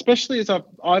days, especially as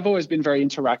I've always been very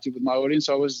interactive with my audience.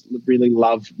 I always really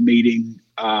love meeting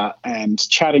and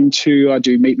chatting too. I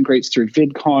do meet and greets through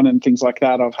VidCon and things like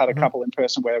that. I've had a couple in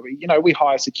person where we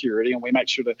hire security and we make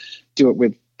sure to do it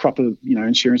with proper,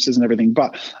 insurances and everything.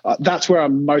 But that's where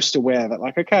I'm most aware that,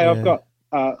 like, okay, I've got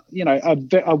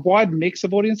a wide mix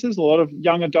of audiences, a lot of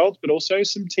young adults, but also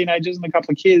some teenagers and a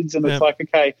couple of kids. And it's like,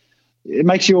 okay, it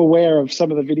makes you aware of some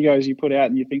of the videos you put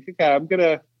out, and you think, okay, I'm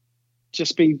gonna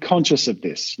just be conscious of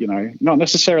this, not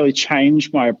necessarily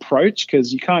change my approach,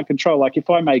 because you can't control. Like, if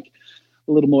I make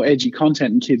a little more edgy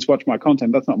content and kids watch my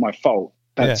content, that's not my fault.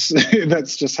 That's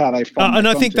that's just how they find and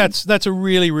I think that's a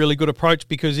really, really good approach,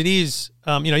 because it is,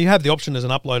 you have the option as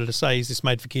an uploader to say, is this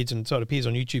made for kids? And so it appears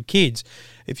on YouTube Kids.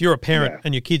 If you're a parent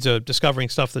and your kids are discovering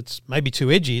stuff that's maybe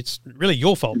too edgy, it's really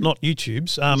your fault, not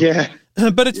YouTube's.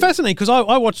 But it's fascinating, because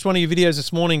I watched one of your videos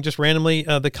this morning just randomly.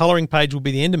 The colouring page will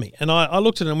be the end of me. And I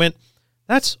looked at it and went,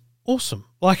 that's awesome.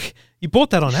 Like, you bought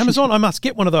that on Amazon. I must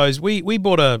get one of those. We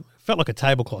bought felt like a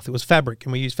tablecloth. It was fabric,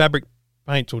 and we used fabric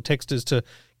paint or textures to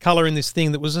colour in this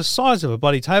thing that was the size of a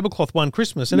bloody tablecloth one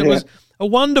Christmas. And it was a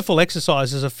wonderful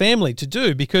exercise as a family to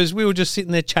do, because we were just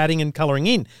sitting there chatting and colouring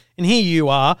in. And here you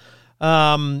are,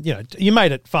 you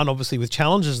made it fun, obviously, with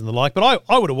challenges and the like, but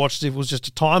I would have watched it if it was just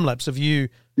a time lapse of you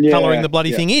colouring the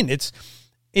bloody thing in.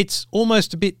 It's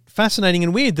almost a bit fascinating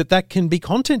and weird that can be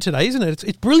content today, isn't it?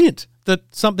 It's brilliant that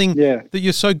something that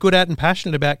you're so good at and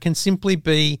passionate about can simply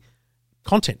be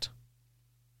content.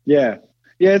 Yeah.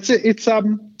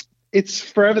 It's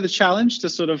forever the challenge to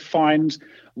sort of find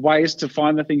ways to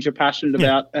find the things you're passionate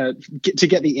about, to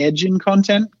get the edge in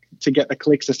content, to get the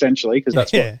clicks, essentially, because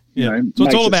that's what so makes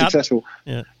it's all it about successful.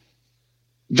 Yeah.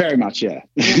 Very much, yeah.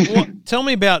 Tell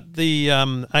me about the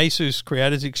ASUS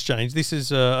Creators Exchange. This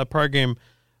is a program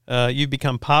you've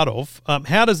become part of.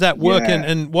 How does that work,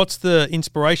 and what's the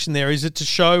inspiration there? Is it to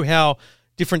show how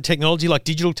different technology, like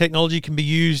digital technology, can be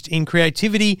used in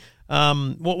creativity?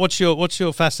 What's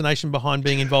your fascination behind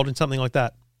being involved in something like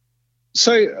that?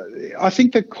 So I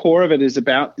think the core of it is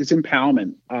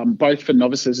empowerment, both for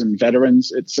novices and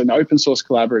veterans. It's an open source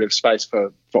collaborative space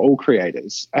for all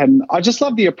creators. And I just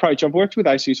love the approach. I've worked with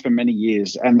ASUS for many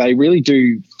years, and they really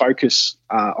do focus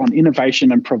on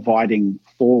innovation and providing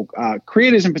for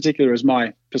creators in particular, is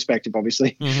my perspective,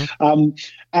 obviously. Mm-hmm.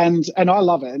 And I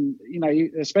love it. And,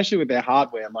 especially with their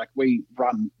hardware, like, we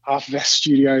run half of our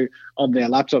studio on their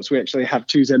laptops. We actually have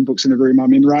 2 ZenBooks in the room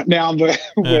I'm in right now.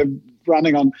 We're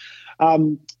running on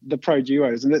the Pro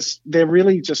Duos, and they're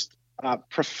really just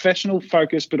professional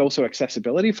focused, but also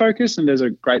accessibility focused, and there's a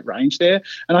great range there.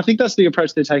 And I think that's the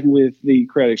approach they're taking with the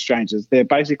Creator Exchanges. They're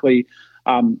basically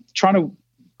trying to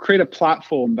create a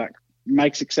platform that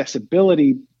makes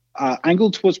accessibility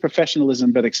angled towards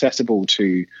professionalism, but accessible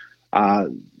to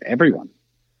everyone.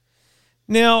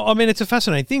 Now, I mean, it's a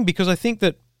fascinating thing, because I think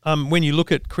that when you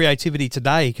look at creativity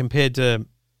today compared to,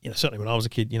 certainly when I was a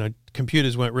kid,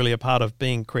 computers weren't really a part of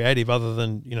being creative, other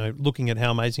than, looking at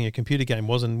how amazing a computer game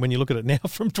was. And when you look at it now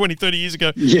from 20, 30 years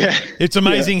ago, it's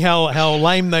amazing how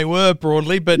lame they were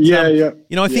broadly. But,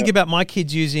 I think about my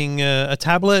kids using a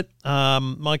tablet.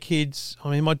 My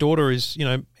daughter is,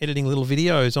 editing little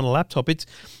videos on a laptop.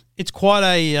 It's quite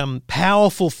a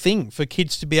powerful thing for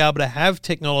kids to be able to have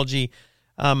technology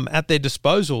at their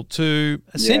disposal to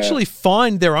essentially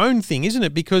find their own thing, isn't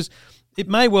it? Because it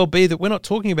may well be that we're not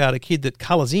talking about a kid that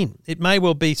colours in. It may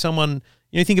well be someone,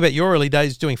 think about your early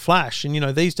days doing Flash,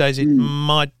 and, these days it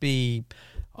might be,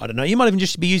 I don't know, you might even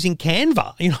just be using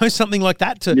Canva, something like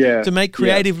that to make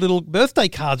creative little birthday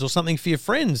cards or something for your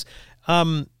friends.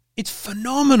 It's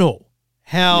phenomenal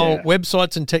how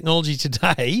websites and technology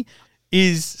today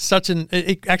is such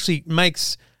it actually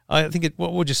makes, I think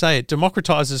what would you say? It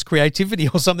democratizes creativity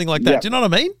or something like that. Do you know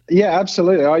what I mean? Yeah,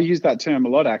 absolutely. I use that term a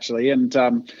lot actually. And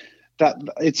that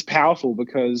it's powerful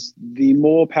because the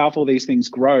more powerful these things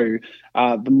grow,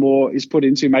 the more is put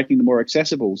into making them more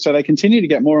accessible. So they continue to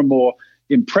get more and more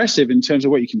impressive in terms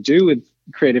of what you can do with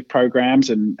creative programs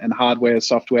and hardware,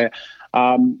 software,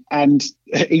 and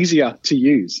easier to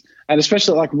use. And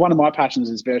especially like one of my passions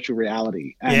is virtual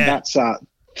reality. And that's,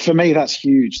 for me, that's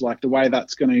huge. Like the way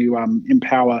that's going to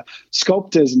empower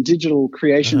sculptors and digital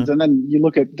creations. And then you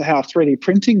look at how 3D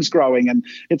printing's growing, and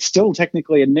it's still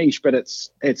technically a niche, but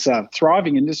it's a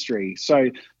thriving industry. So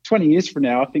 20 years from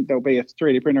now, I think there'll be a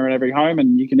 3D printer in every home,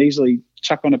 and you can easily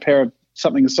chuck on a pair of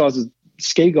something the size of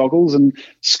ski goggles and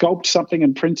sculpt something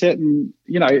and print it. And,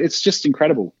 it's just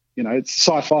incredible. It's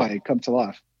sci-fi come to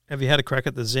life. Have you had a crack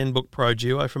at the ZenBook Pro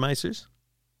Duo from Asus?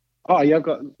 Oh yeah,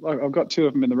 I've got two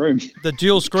of them in the room. The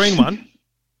dual screen one.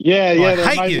 Yeah.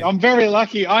 I hate you. I'm very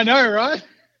lucky. I know, right?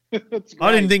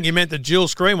 I didn't think you meant the dual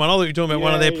screen one. I thought you were talking about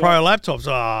one of their pro laptops.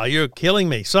 Oh, you're killing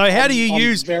me. So how do you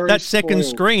use that second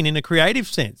screen in a creative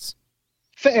sense?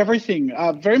 For everything,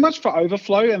 very much for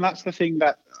overflow, and that's the thing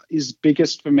that is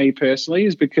biggest for me personally,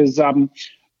 is because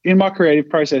in my creative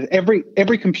process,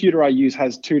 every computer I use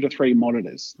has 2 to 3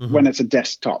 monitors when it's a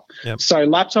desktop. So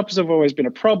laptops have always been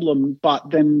a problem, but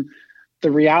then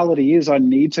the reality is I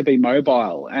need to be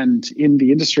mobile. And in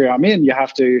the industry I'm in, you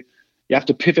have to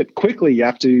pivot quickly. You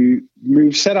have to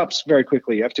move setups very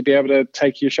quickly. You have to be able to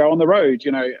take your show on the road,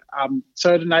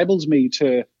 So it enables me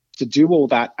to do all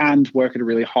that and work at a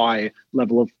really high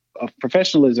level of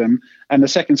professionalism. And the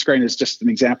second screen is just an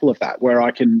example of that, where I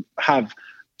can have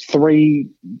 3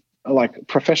 like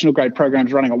professional grade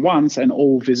programs running at once and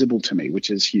all visible to me,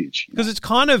 which is huge. Because it's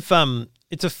kind of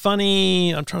it's a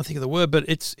funny, I'm trying to think of the word, but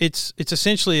it's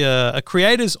essentially a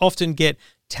creators often get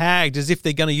tagged as if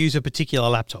they're going to use a particular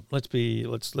laptop. Let's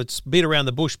beat around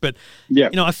the bush, but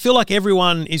I feel like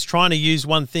everyone is trying to use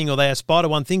one thing, or they aspire to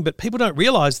one thing, but people don't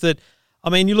realize that. I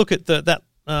mean, you look at that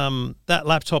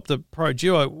laptop, the Pro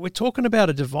Duo, we're talking about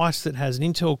a device that has an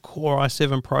Intel Core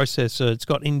i7 processor. It's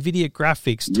got NVIDIA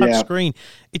graphics, touchscreen.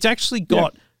 It's actually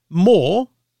got more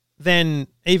than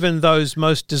even those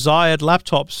most desired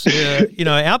laptops,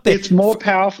 out there. It's more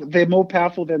powerful. They're more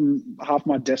powerful than half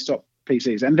my desktop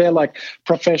PCs, and they're like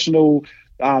professional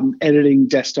editing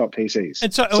desktop PCs.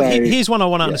 And so here's one I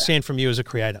want to understand from you as a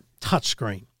creator: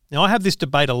 touchscreen. Now, I have this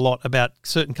debate a lot about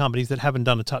certain companies that haven't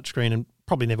done a touchscreen and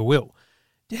probably never will.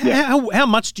 How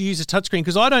much do you use a touchscreen?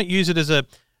 Because I don't use it as a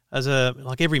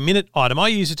like every minute item. I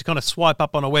use it to kind of swipe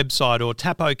up on a website or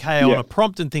tap OK on a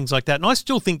prompt and things like that. And I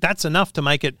still think that's enough to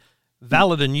make it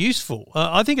valid and useful.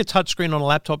 I think a touchscreen on a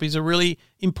laptop is a really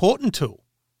important tool.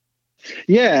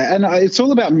 Yeah, and it's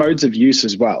all about modes of use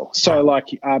as well. So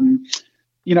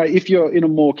if you're in a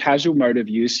more casual mode of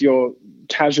use, your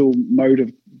casual mode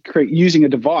of using a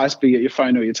device, be it your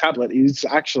phone or your tablet, is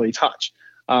actually touch.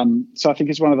 So I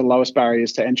think it's one of the lowest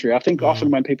barriers to entry. I think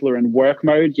often when people are in work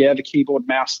mode, the keyboard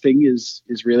mouse thing is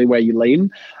really where you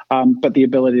lean. But the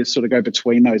ability to sort of go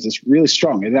between those is really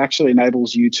strong. It actually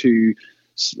enables you to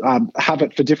have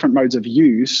it for different modes of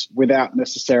use without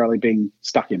necessarily being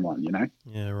stuck in one,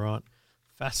 Yeah, right.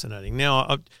 Fascinating.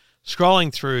 Now,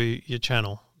 scrolling through your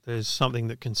channel, there's something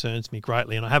that concerns me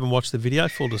greatly, and I haven't watched the video,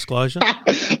 full disclosure.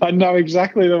 I know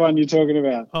exactly the one you're talking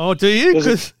about. Oh, do you?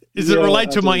 Does it relate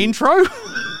to my intro?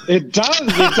 It does.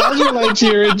 It does relate to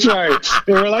your intro.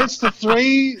 It relates to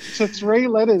three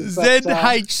letters.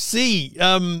 ZHC.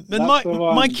 And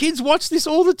my kids watch this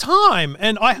all the time,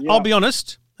 and I'll be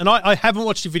honest, and I haven't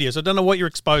watched your videos. I don't know what you're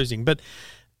exposing, but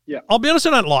I'll be honest, I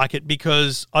don't like it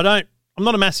because I'm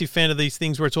not a massive fan of these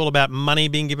things where it's all about money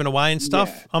being given away and stuff.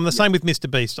 Yeah. I'm the same with Mr.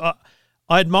 Beast.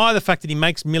 I admire the fact that he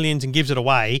makes millions and gives it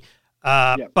away,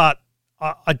 but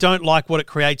I don't like what it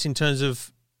creates in terms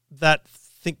of that.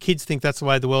 Kids think that's the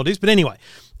way the world is. But anyway,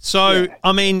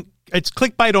 I mean, it's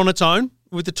clickbait on its own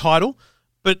with the title,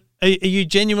 but are you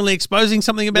genuinely exposing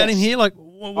something about him here? Like,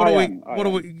 what are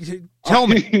we? Tell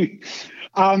me.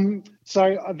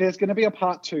 So there's going to be a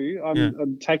part 2.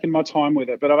 I'm taking my time with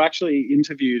it, but I've actually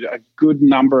interviewed a good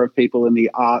number of people in the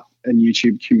art and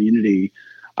YouTube community.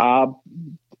 I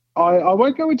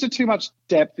won't go into too much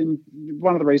depth. And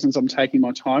one of the reasons I'm taking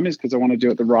my time is because I want to do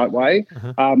it the right way.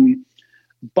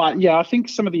 But I think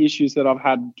some of the issues that I've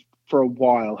had for a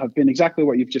while have been exactly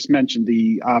what you've just mentioned: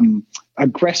 the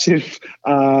aggressive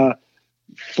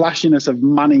flashiness of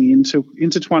money,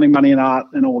 intertwining money and art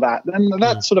and all that. And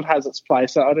that sort of has its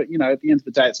place. So at the end of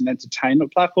the day, it's an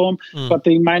entertainment platform. But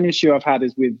the main issue I've had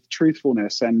is with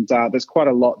truthfulness, and there's quite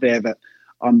a lot there that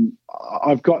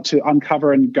I've got to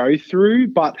uncover and go through.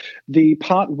 But the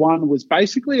part 1 was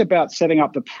basically about setting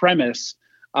up the premise.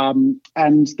 And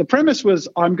the premise was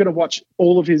I'm going to watch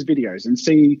all of his videos and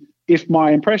see if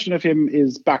my impression of him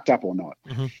is backed up or not.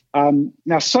 Mm-hmm.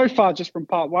 Now, so far, just from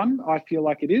part 1, I feel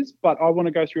like it is, but I want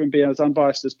to go through and be as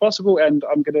unbiased as possible. And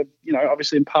I'm going to,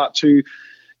 obviously in part 2,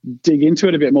 dig into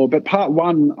it a bit more. But part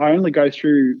 1, I only go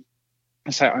through,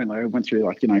 I went through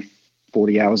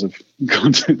 40 hours of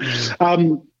content.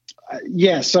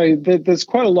 So there's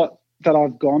quite a lot that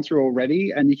I've gone through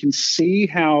already, and you can see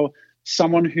how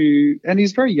someone who, and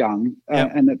he's very young,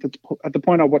 and at the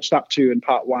point I watched up to in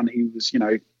part 1, he was, he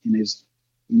was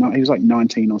like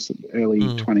 19 or early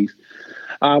 20s.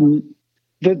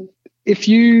 That if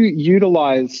you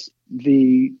utilize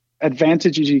the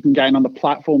advantages you can gain on the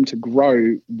platform to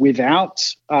grow without,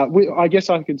 I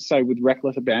guess I could say with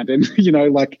reckless abandon,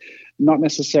 not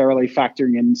necessarily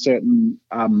factoring in certain,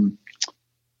 that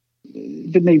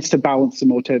needs to balance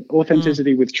some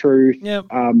authenticity with truth,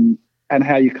 and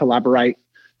how you collaborate.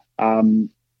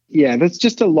 There's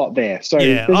just a lot there. So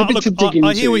there's a bit to dig into.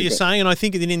 I hear what you're saying, and I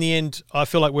think that in the end, I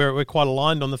feel like we're quite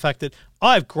aligned on the fact that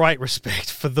I have great respect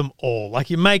for them all. Like,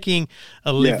 you're making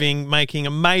a living, making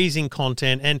amazing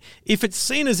content, and if it's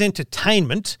seen as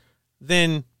entertainment,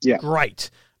 then great.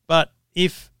 But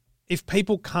if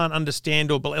people can't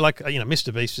understand or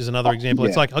Mr. Beast is another example.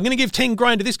 It's like, I'm going to give 10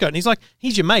 grand to this guy, and he's like,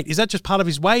 he's your mate. Is that just part of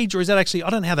his wage, or is that actually? I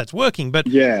don't know how that's working, but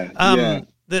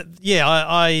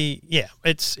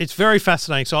it's very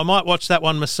fascinating. So I might watch that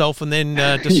one myself and then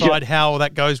decide how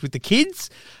that goes with the kids.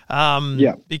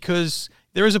 Because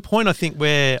there is a point, I think,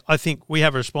 where I think we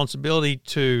have a responsibility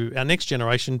to our next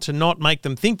generation to not make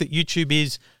them think that YouTube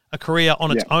is a career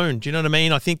on its own. Do you know what I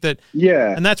mean? I think that,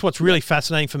 and that's what's really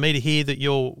fascinating for me to hear, that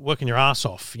you're working your ass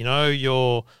off.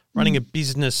 You're running a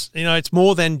business. It's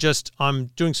more than just I'm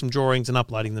doing some drawings and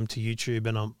uploading them to YouTube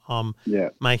and I'm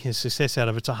making a success out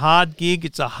of it. It's a hard gig.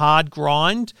 It's a hard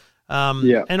grind.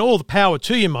 And all the power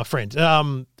to you, my friend.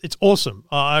 It's awesome.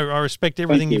 I respect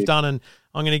everything you've done, and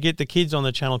I'm going to get the kids on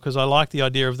the channel because I like the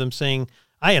idea of them seeing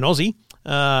an Aussie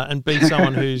and B,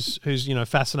 someone who's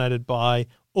fascinated by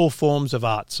all forms of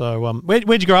art. So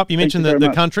where'd you grow up? You mentioned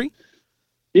the country.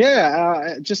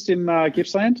 Yeah, just in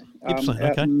Gippsland. Gippsland,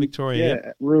 okay, Victoria.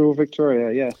 Yeah, rural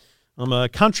Victoria. Yeah. I'm a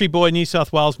country boy, New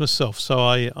South Wales myself, so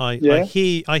I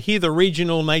hear the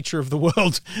regional nature of the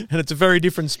world, and it's a very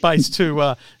different space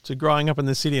to growing up in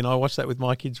the city. And I watch that with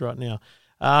my kids right now.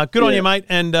 Good on you, mate,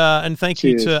 and thank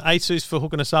you to ASUS for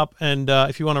hooking us up. And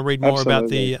if you want to read more about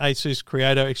the ASUS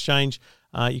Creator Exchange,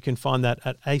 you can find that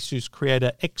at ASUS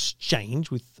Creator Exchange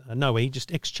with no E,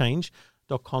 just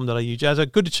exchange.com.au.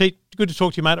 Jazza, good to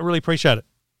talk to you, mate. I really appreciate it.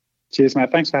 Cheers,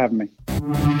 mate. Thanks for having me.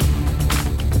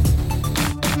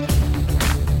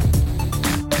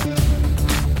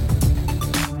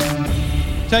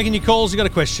 Taking your calls. You got a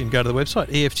question, go to the website,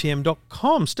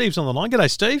 EFTM.com. Steve's on the line.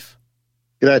 G'day, Steve.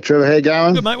 G'day, Trevor. How you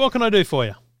going? Good, mate. What can I do for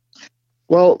you?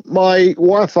 Well, my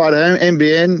Wi-Fi at home,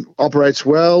 NBN, operates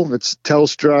well. It's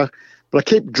Telstra, but I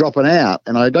keep dropping out,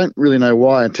 and I don't really know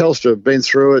why. And Telstra have been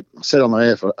through it, set on the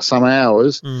air for some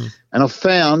hours, and I've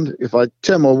found if I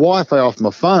turn my Wi-Fi off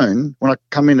my phone, when I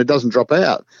come in, it doesn't drop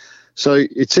out. So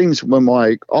it seems when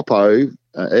my Oppo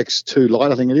X2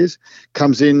 Lite, I think it is,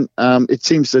 comes in, it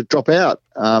seems to drop out.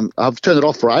 I've turned it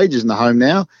off for ages in the home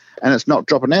now, and it's not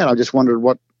dropping out. I just wondered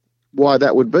why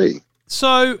that would be.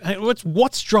 So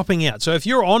what's dropping out? So if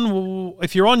you're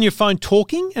on your phone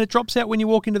talking and it drops out when you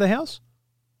walk into the house?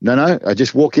 No. I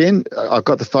just walk in. I've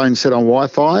got the phone set on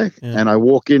Wi-Fi, and I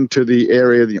walk into the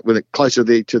area with it closer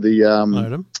to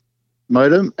the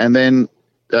modem, and then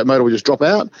that modem will just drop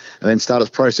out, and then start its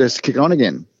process to kick on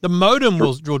again. The modem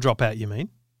will drop out, you mean?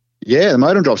 Yeah, the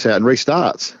modem drops out and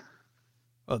restarts.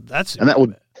 Oh, that's and that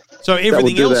would. So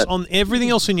everything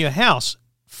else in your house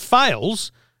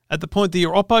fails at the point that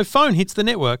your Oppo phone hits the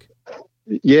network.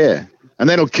 Yeah, and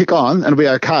then it'll kick on and it'll be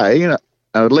okay. And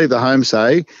I would leave the home,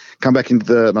 come back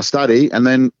into my study, and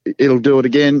then it'll do it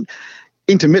again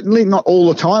intermittently, not all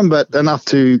the time, but enough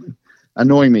to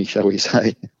annoy me, shall we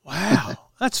say. Wow,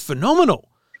 that's phenomenal.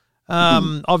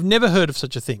 I've never heard of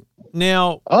such a thing.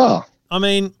 Now, I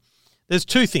mean, there's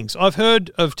two things. I've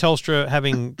heard of Telstra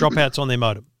having dropouts on their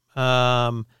modem.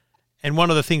 And one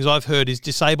of the things I've heard is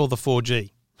disable the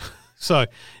 4G. So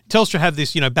Telstra have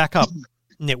this, backup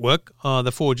network,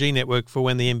 the 4G network for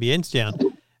when the NBN's down.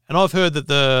 And I've heard that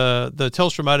the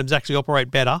Telstra modems actually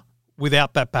operate better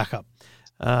without that backup.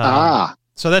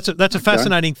 So that's a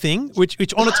fascinating thing,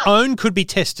 which on its own could be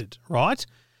tested, right?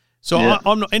 So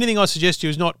I'm not, anything I suggest to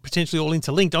you is not potentially all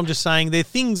interlinked. I'm just saying they're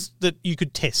things that you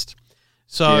could test.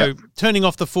 So turning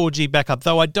off the 4G backup,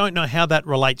 though I don't know how that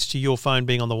relates to your phone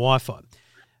being on the Wi-Fi.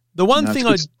 The one thing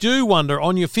I do wonder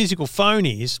on your physical phone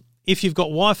is if you've got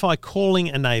Wi-Fi calling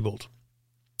enabled.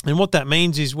 And what that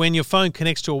means is when your phone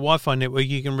connects to a Wi-Fi network,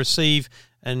 you can receive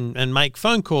and make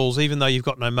phone calls even though you've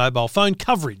got no mobile phone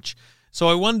coverage. So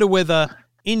I wonder whether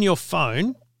in your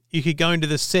phone you could go into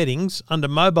the settings under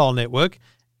mobile network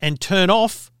and turn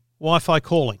off Wi-Fi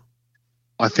calling.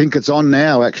 I think it's on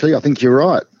now, actually. I think you're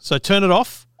right. So turn it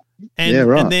off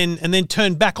and then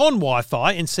turn back on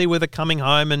Wi-Fi and see whether coming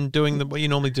home and doing what you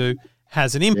normally do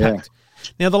has an impact. Yeah.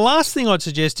 Now, the last thing I'd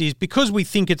suggest is because we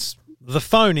think it's the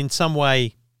phone in some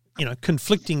way,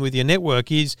 conflicting with your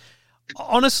network is,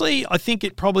 honestly, I think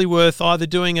it probably worth either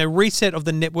doing a reset of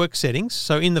the network settings.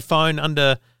 So in the phone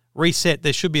under reset,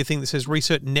 there should be a thing that says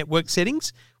reset network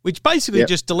settings, which basically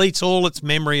just deletes all its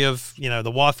memory of, the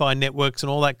Wi-Fi networks and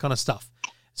all that kind of stuff.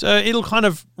 So it'll kind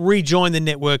of rejoin the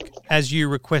network as you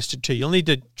requested to. You'll need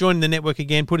to join the network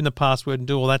again, put in the password and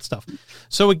do all that stuff.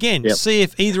 So again, see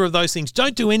if either of those things,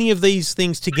 don't do any of these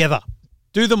things together.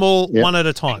 Do them all one at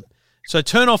a time. So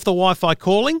turn off the Wi-Fi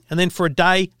calling and then for a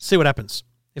day, see what happens.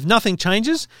 If nothing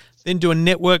changes, then do a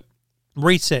network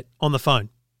reset on the phone.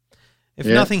 If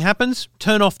nothing happens,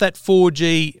 turn off that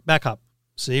 4G backup.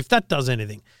 See if that does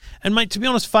anything. And, mate, to be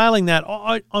honest, failing that,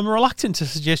 I'm reluctant to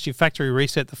suggest you factory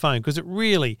reset the phone because it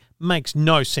really makes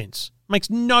no sense. Makes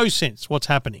no sense what's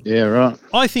happening. Yeah, right.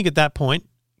 I think at that point,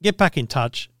 get back in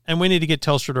touch and we need to get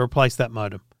Telstra to replace that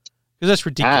modem because that's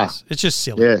ridiculous. It's just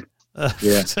silly.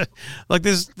 Yeah. Like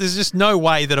there's just no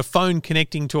way that a phone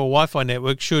connecting to a Wi-Fi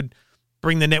network should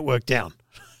bring the network down.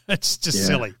 It's just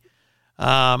silly.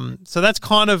 So that's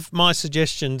kind of my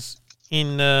suggestions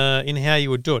in how you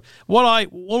would do it. All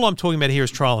I'm talking about here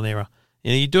is trial and error.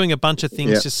 You're doing a bunch of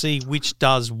things to see which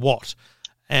does what.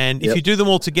 And if you do them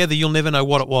all together, you'll never know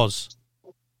what it was.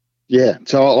 Yeah.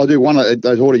 So I'll do one of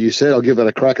those order you said. I'll give that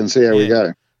a crack and see how we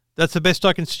go. That's the best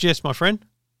I can suggest, my friend.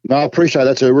 No, I appreciate it.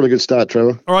 That's a really good start,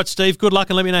 Trevor. All right, Steve. Good luck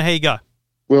and let me know how you go.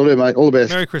 Will do, mate. All the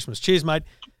best. Merry Christmas. Cheers, mate.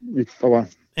 Bye-bye.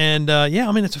 And,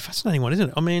 it's a fascinating one, isn't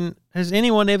it? I mean, has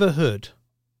anyone ever heard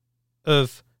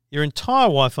of your entire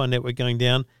Wi-Fi network going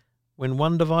down when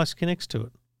one device connects to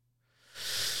it?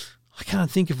 I can't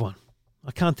think of one.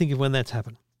 I can't think of when that's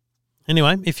happened.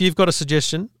 Anyway, if you've got a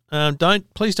suggestion,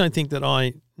 please don't think that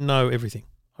I know everything.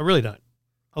 I really don't.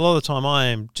 A lot of the time I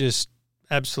am just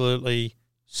absolutely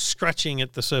scratching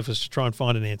at the surface to try and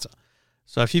find an answer.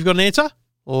 So if you've got an answer,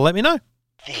 let me know.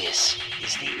 This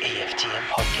is the EFTM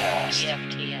podcast.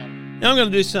 EFTM. Now I'm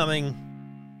going to do something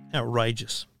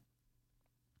outrageous.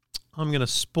 I'm going to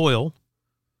spoil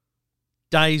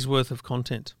days' worth of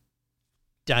content.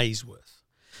 Days' worth.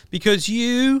 Because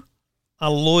you are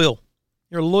loyal.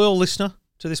 You're a loyal listener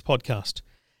to this podcast.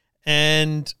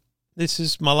 And this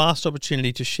is my last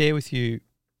opportunity to share with you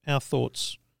our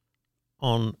thoughts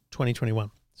on 2021.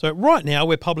 So right now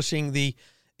we're publishing the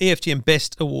EFTM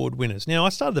Best Award winners. Now I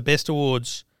started the Best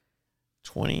Awards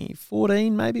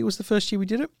 2014, maybe was the first year we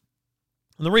did it.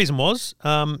 And the reason was,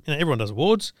 everyone does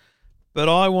awards, but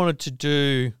I wanted to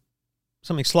do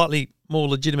something slightly more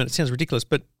legitimate. It sounds ridiculous,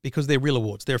 but because they're real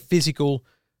awards. They're a physical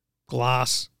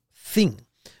glass thing.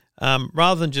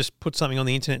 Rather than just put something on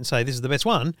the internet and say, this is the best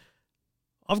one,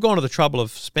 I've gone to the trouble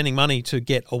of spending money to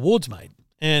get awards made.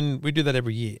 And we do that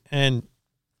every year. And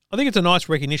I think it's a nice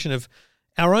recognition of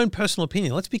our own personal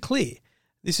opinion. Let's be clear.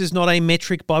 This is not a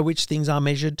metric by which things are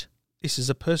measured. This is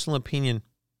a personal opinion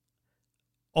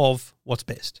of what's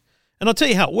best. And I'll tell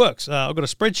you how it works. I've got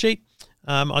a spreadsheet.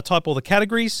 I type all the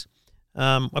categories.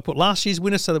 I put last year's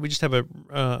winner so that we just have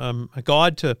a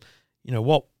guide to,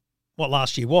 what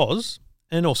last year was.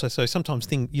 And also, so sometimes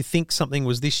you think something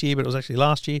was this year, but it was actually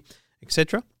last year,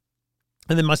 etc.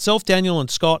 And then myself, Daniel, and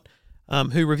Scott,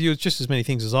 who reviews just as many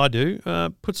things as I do,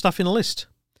 put stuff in a list.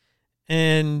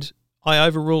 And I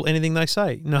overrule anything they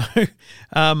say. No,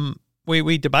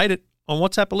 we debate it on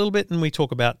WhatsApp a little bit and we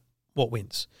talk about what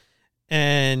wins.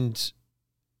 And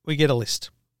we get a list.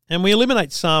 And we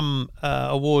eliminate some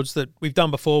awards that we've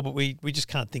done before, but we just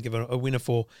can't think of a winner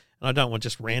for. And I don't want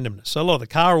just randomness. So a lot of the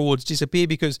car awards disappear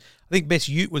because I think Best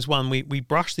Ute was one we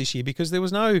brushed this year because there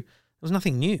was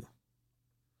nothing new.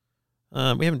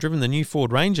 We haven't driven the new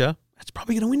Ford Ranger. That's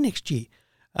probably going to win next year.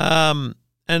 And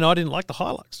I didn't like the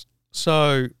Hilux.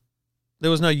 So there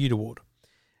was no Ute award,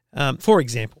 for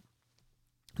example.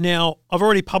 Now, I've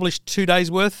already published 2 days'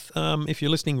 worth. If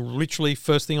you're listening literally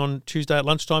first thing on Tuesday at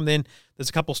lunchtime, then there's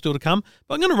a couple still to come.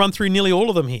 But I'm going to run through nearly all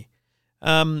of them here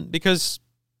because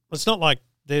it's not like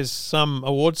there's some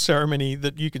awards ceremony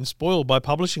that you can spoil by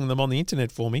publishing them on the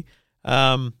internet for me.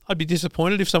 I'd be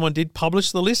disappointed if someone did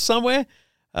publish the list somewhere.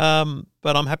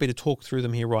 but I'm happy to talk through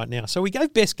them here right now. So we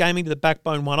gave Best Gaming to the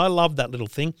Backbone One. I love that little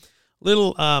thing.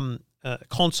 Little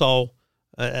console,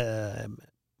 what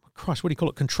do you call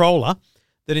it, controller,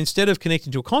 that instead of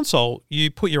connecting to a console,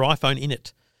 you put your iPhone in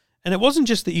it. And it wasn't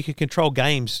just that you could control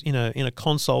games, in a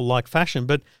console-like fashion,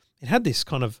 but it had this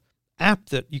kind of app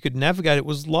that you could navigate. It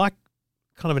was like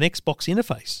kind of an Xbox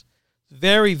interface.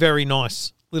 Very, very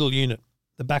nice little unit,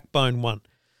 the Backbone One.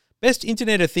 Best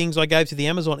Internet of Things I gave to the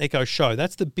Amazon Echo Show.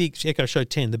 That's the big Echo Show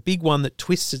 10, the big one that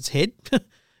twists its head.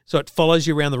 So it follows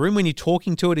you around the room. When you're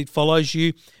talking to it, it follows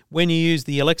you. When you use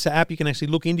the Alexa app, you can actually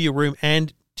look into your room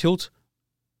and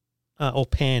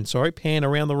pan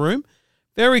around the room.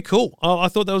 Very cool. I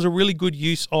thought that was a really good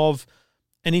use of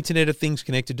an Internet of Things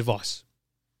connected device.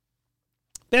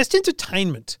 Best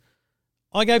Entertainment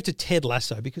I gave to Ted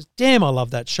Lasso because, damn, I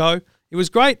love that show. It was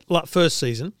great first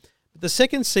season. But the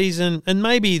second season, and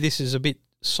maybe this is a bit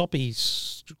soppy,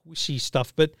 squishy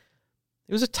stuff, but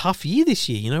it was a tough year this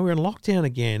year. We're in lockdown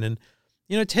again. And,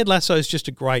 Ted Lasso is just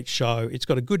a great show. It's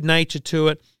got a good nature to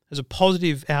it. There's a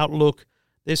positive outlook.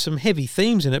 There's some heavy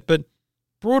themes in it, but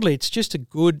broadly, it's just a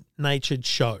good-natured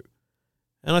show.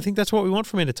 And I think that's what we want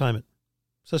from entertainment.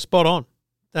 So spot on.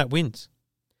 That wins.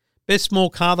 Best small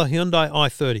car, the Hyundai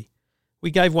i30.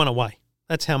 We gave one away.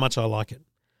 That's how much I like it.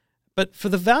 But for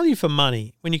the value for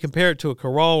money, when you compare it to a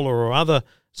Corolla or other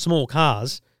small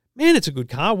cars, man, it's a good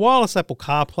car. Wireless Apple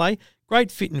CarPlay,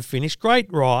 great fit and finish,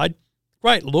 great ride,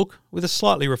 great look with a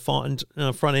slightly refined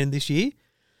front end this year.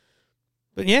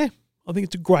 But yeah, I think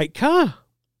it's a great car.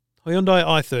 Hyundai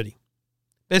i30.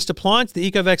 Best appliance,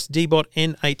 the Ecovacs D-Bot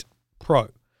N8 Pro.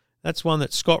 That's one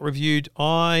that Scott reviewed.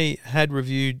 I had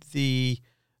reviewed the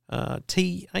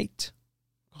T8.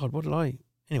 God, what did I?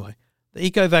 Anyway,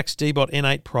 the Ecovacs D-Bot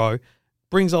N8 Pro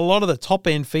brings a lot of the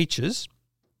top-end features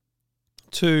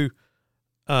to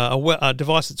a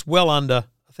device that's well under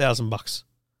 $1,000.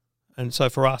 And so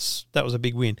for us, that was a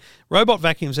big win. Robot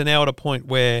vacuums are now at a point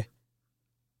where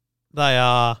they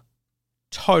are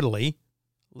totally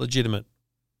legitimate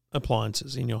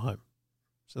appliances in your home.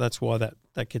 So that's why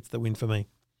that gets the win for me.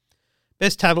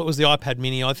 Best tablet was the iPad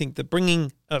mini. I think that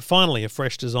bringing finally a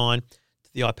fresh design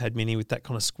to the iPad mini with that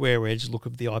kind of square edge look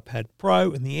of the iPad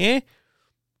Pro and the Air,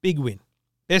 big win.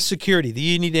 Best security,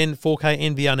 the Uniden 4K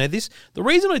NVR. Now the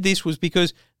reason I did this was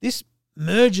because this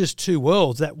merges two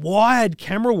worlds, that wired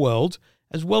camera world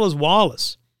as well as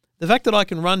wireless. The fact that I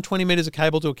can run 20 meters of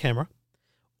cable to a camera,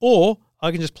 or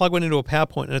I can just plug one into a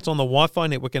PowerPoint and it's on the Wi-Fi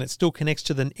network and it still connects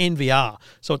to the NVR.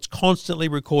 So it's constantly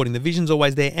recording. The vision's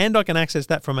always there and I can access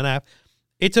that from an app.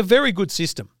 It's a very good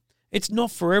system. It's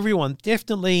not for everyone.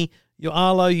 Definitely your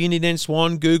Arlo, Uniden,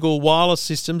 Swan, Google wireless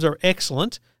systems are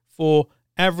excellent for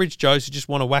average Joes who just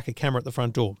want to whack a camera at the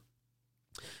front door.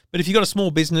 But if you've got a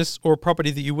small business or a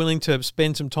property that you're willing to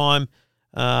spend some time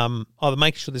either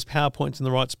making sure there's PowerPoints in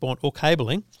the right spot or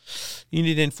cabling,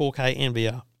 Uniden 4K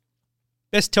NVR.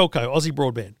 Best telco, Aussie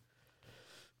Broadband.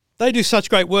 They do such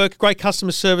great work, great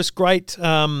customer service, great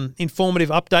informative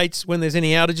updates when there's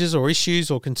any outages or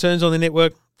issues or concerns on the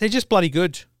network. They're just bloody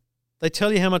good. They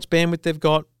tell you how much bandwidth they've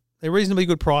got. They're reasonably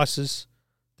good prices.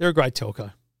 They're a great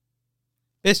telco.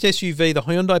 Best SUV, the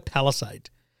Hyundai Palisade.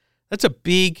 That's a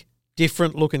big,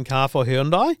 different looking car for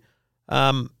Hyundai.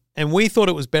 And we thought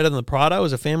it was better than the Prado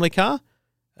as a family car.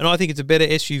 And I think it's a better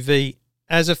SUV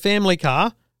as a family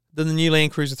car than the new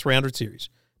Land Cruiser 300 series.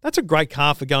 That's a great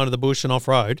car for going to the bush and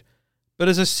off-road. But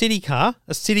as a city car,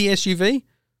 a city SUV,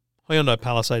 Hyundai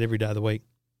Palisade every day of the week.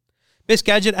 Best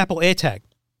gadget, Apple AirTag.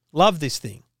 Love this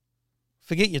thing.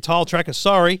 Forget your Tile tracker.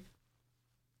 Sorry.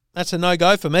 That's a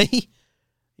no-go for me.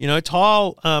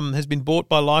 Tile has been bought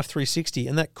by Life360,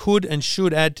 and that could and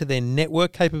should add to their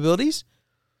network capabilities.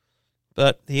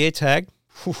 But the AirTag,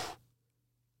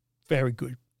 very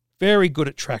good. Very good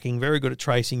at tracking, very good at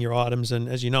tracing your items, and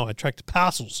as you know, I tracked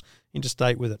parcels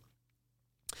interstate with it.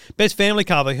 Best family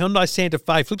car, the Hyundai Santa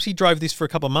Fe. Flipsy drove this for a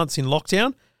couple of months in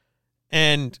lockdown,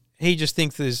 and he just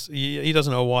thinks he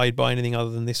doesn't know why he'd buy anything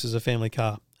other than this as a family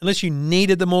car. Unless you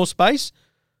needed the more space,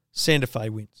 Santa Fe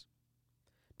wins.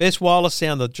 Best wireless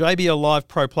sound, the JBL Live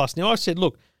Pro Plus. Now, I've said,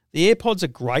 look, the AirPods are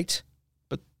great,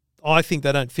 but I think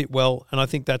they don't fit well, and I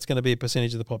think that's going to be a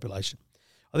percentage of the population.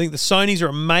 I think the Sonys are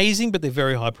amazing, but they're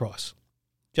very high price.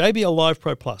 JBL Live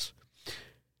Pro Plus,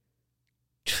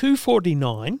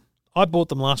 $249. I bought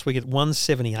them last week at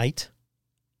 $178.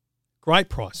 Great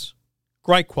price,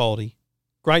 great quality,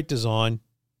 great design.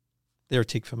 They're a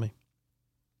tick for me.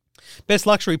 Best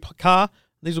luxury car,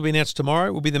 these will be announced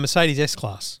tomorrow, will be the Mercedes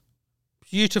S-Class.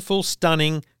 Beautiful,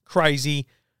 stunning, crazy,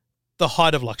 the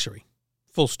height of luxury.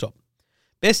 Full stop.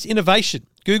 Best innovation,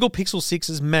 Google Pixel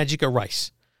 6's Magic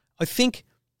Erase. I think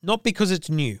Not because it's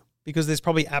new, because there's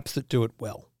probably apps that do it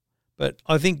well. But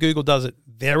I think Google does it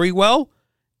very well,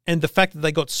 and the fact that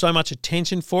they got so much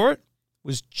attention for it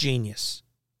was genius.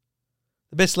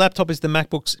 The best laptop is the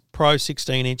MacBook Pro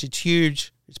 16-inch. It's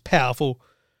huge. It's powerful.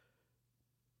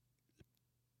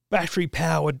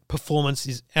 Battery-powered performance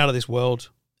is out of this world.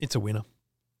 It's a winner.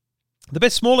 The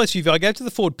best small SUV I gave to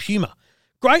the Ford Puma.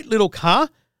 Great little car.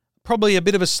 Probably a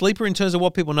bit of a sleeper in terms of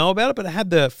what people know about it, but it had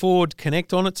the Ford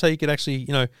Connect on it, so you could actually,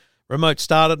 remote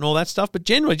start it and all that stuff. But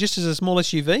generally, just as a small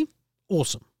SUV,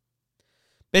 awesome.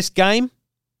 Best game,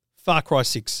 Far Cry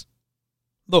 6.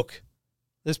 Look,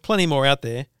 there's plenty more out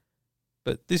there,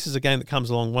 but this is a game that comes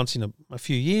along once in a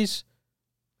few years.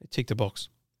 It ticked a box.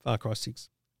 Far Cry 6.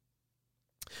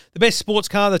 The best sports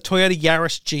car, the Toyota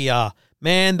Yaris GR.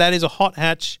 Man, that is a hot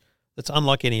hatch that's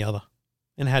unlike any other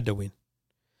and had to win.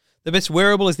 The best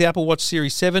wearable is the Apple Watch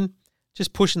Series 7.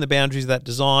 Just pushing the boundaries of that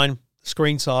design,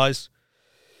 screen size.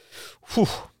 Whew,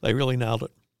 they really nailed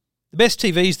it. The best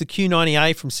TV is the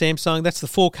Q90A from Samsung. That's the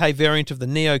 4K variant of the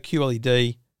Neo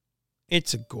QLED.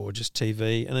 It's a gorgeous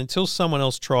TV. And until someone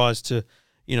else tries to,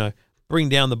 bring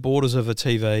down the borders of a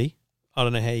TV, I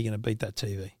don't know how you're going to beat that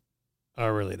TV. I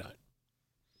really don't.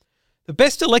 The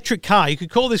best electric car, you could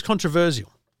call this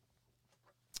controversial,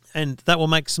 and that will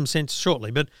make some sense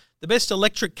shortly, but the best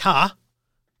electric car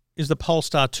is the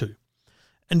Polestar 2.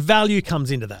 And value comes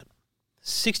into that.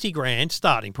 60 grand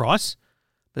starting price,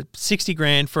 but 60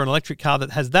 grand for an electric car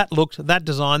that has that look, that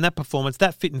design, that performance,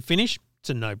 that fit and finish, it's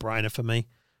a no-brainer for me.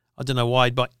 I don't know why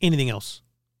I'd buy anything else.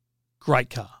 Great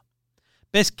car.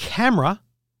 Best camera,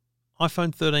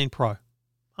 iPhone 13 Pro.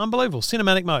 Unbelievable.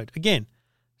 Cinematic mode. Again,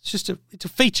 it's a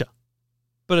feature,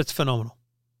 but it's phenomenal.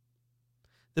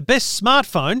 The best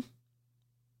smartphone,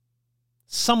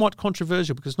 somewhat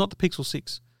controversial because not the Pixel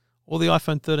 6 or the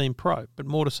iPhone 13 Pro, but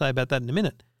more to say about that in a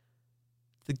minute.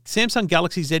 The Samsung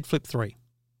Galaxy Z Flip 3,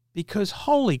 because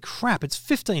holy crap, it's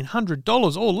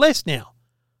 $1,500 or less now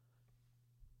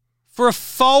for a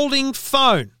folding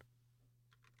phone.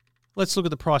 Let's look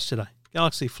at the price today.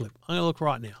 Galaxy Flip. I'm going to look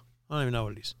right now. I don't even know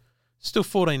what it is. Still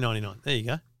 $14.99. There you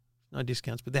go. No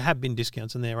discounts, but there have been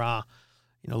discounts, and there are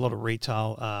a lot of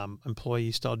retail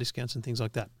employee-style discounts and things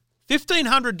like that.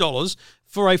 $1,500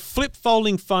 for a flip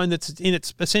folding phone that's in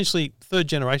its essentially third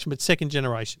generation, but second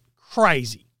generation.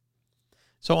 Crazy.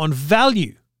 So on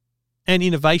value and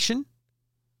innovation,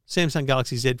 Samsung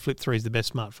Galaxy Z Flip 3 is the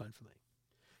best smartphone for me.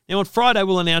 Now on Friday,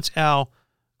 we'll announce call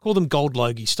them Gold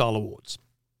Logie style awards.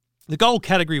 The Gold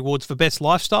category awards for best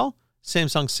lifestyle,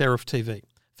 Samsung Serif TV.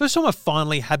 First time I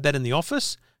finally had that in the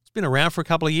office. It's been around for a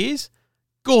couple of years.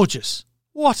 Gorgeous.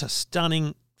 What a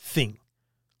stunning thing.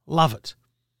 Love it.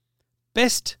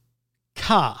 Best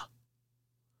car,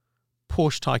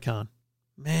 Porsche Taycan.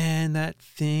 Man, that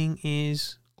thing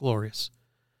is glorious.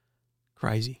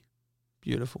 Crazy.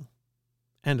 Beautiful.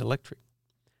 And electric.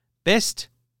 Best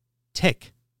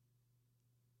tech,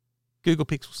 Google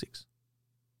Pixel 6.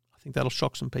 I think that'll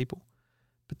shock some people.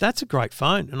 But that's a great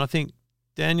phone. And I think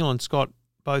Daniel and Scott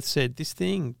both said this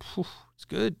thing, it's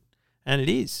good. And it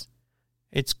is.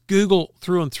 It's Google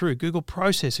through and through. Google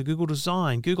processor, Google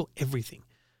design, Google everything.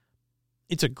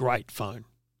 It's a great phone.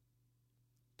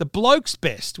 The bloke's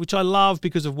best, which I love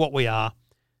because of what we are,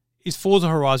 is Forza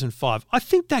Horizon 5. I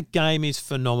think that game is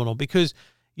phenomenal because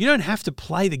you don't have to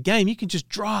play the game. You can just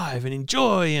drive and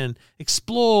enjoy and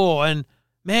explore. And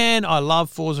man, I love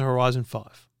Forza Horizon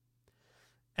 5.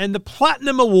 And the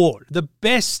Platinum Award, the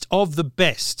best of the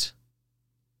best.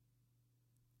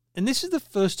 And this is the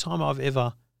first time I've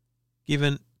ever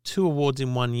given 2 awards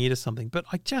in 1 year to something, but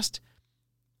I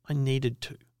needed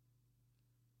to.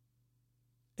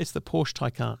 It's the Porsche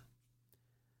Taycan.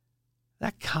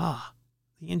 That car,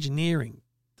 the engineering,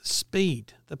 the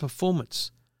speed, the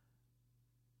performance,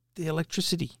 the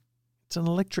electricity. It's an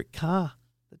electric car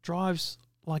that drives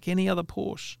like any other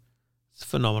Porsche. It's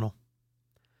phenomenal.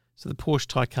 So the Porsche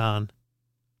Taycan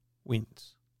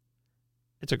wins.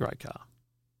 It's a great car.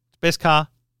 It's best car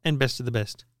and best of the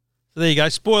best. So there you go.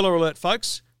 Spoiler alert,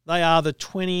 folks. They are the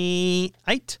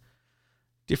 28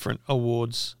 different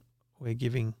awards we're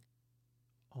giving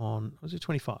on, was it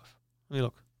 25? Let me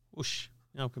look. Whoosh.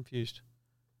 Now I'm confused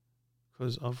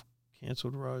because I've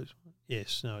cancelled rows.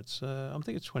 Yes, no, I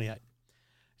think it's 28.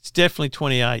 It's definitely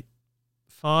 28.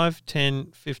 5,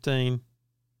 10, 15.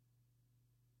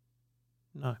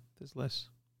 No, there's less.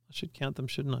 I should count them,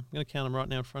 shouldn't I? I'm going to count them right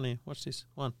now in front of you. Watch this.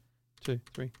 1, 2,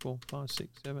 3, 4, 5,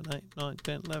 6, 7, 8, 9,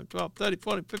 10, 11, 12, 13,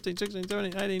 14, 15, 16,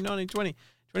 17, 18, 19, 20,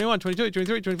 21, 22,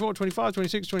 23, 24, 25,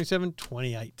 26, 27,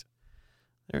 28.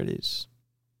 There it is.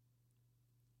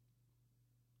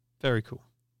 Very cool.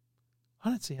 I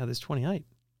don't see how there's 28.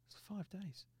 It's 5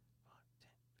 days. 5,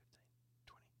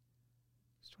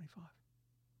 2025.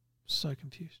 So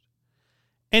confused.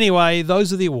 Anyway,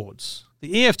 those are the awards.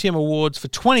 The EFTM Awards for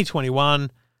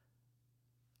 2021.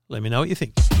 Let me know what you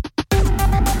think.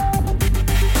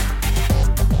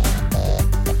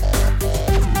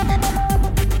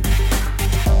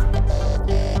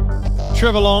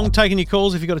 Trevor Long, taking your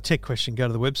calls. If you've got a tech question, go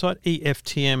to the website,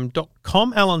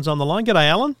 EFTM.com. Alan's on the line. G'day,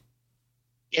 Alan.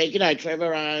 Yeah, g'day,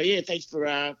 Trevor. Thanks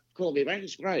for calling me, mate.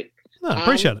 It's great. No,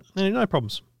 appreciate it. No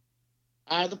problems.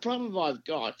 The problem I've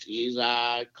got is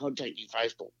contacting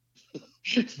Facebook.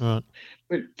 Right.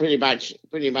 Pretty much,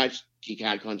 you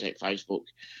can't contact Facebook.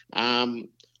 I've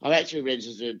actually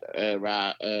registered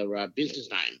a business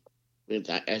name with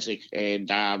ASIC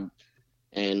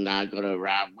and got a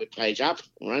web page up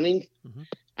running. Mm-hmm.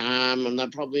 And the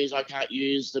problem is I can't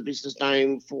use the business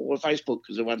name for Facebook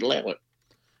because it won't allow it.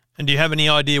 And do you have any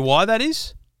idea why that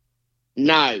is?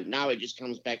 No, it just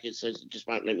comes back. It says it just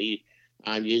won't let me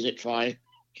use it.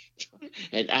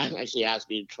 It actually asked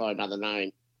me to try another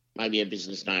name, maybe a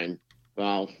business name.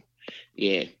 Well,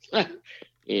 yeah.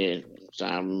 Yeah.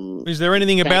 Is there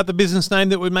anything about the business name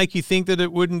that would make you think that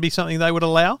it wouldn't be something they would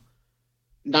allow?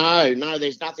 No,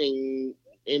 there's nothing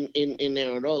in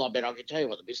there at all. I bet I could tell you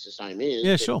what the business name is.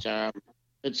 Yeah, sure.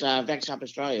 It's Vax Up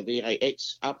Australia,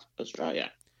 VAX Up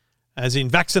Australia. As in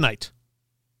vaccinate?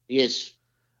 Yes.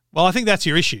 Well, I think that's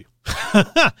your issue.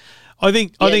 I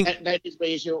think that is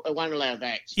the issue. It won't allow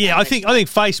vax. Yeah, I think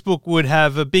Facebook would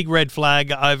have a big red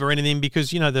flag over anything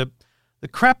because the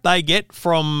crap they get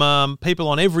from people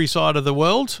on every side of the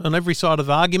world, on every side of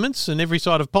arguments and every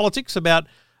side of politics about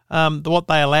what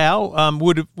they allow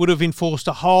would have enforced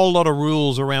a whole lot of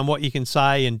rules around what you can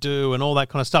say and do and all that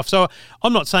kind of stuff. So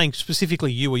I'm not saying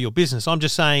specifically you or your business. I'm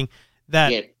just saying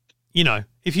that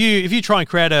if you try and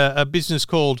create a business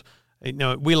called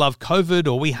we love COVID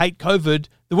or we hate COVID,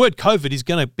 the word COVID is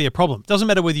going to be a problem. It doesn't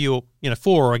matter whether you're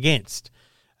for or against.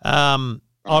 I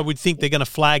would think they're going to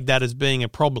flag that as being a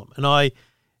problem. And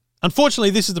unfortunately,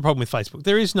 this is the problem with Facebook.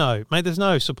 There's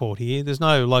no support here. There's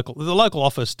no local. The local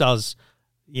office does.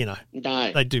 No.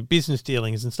 They do business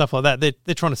dealings and stuff like that.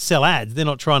 They're trying to sell ads. They're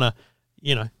not trying to,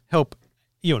 help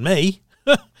you and me.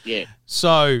 Yeah.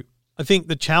 So I think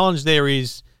the challenge there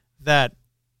is that,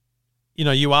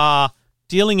 you are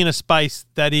dealing in a space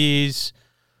that is,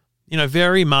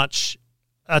 very much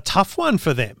a tough one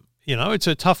for them. It's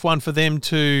a tough one for them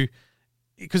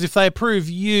because if they approve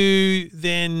you,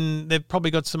 then they've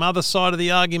probably got some other side of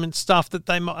the argument stuff that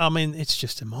it's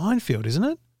just a minefield, isn't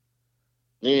it?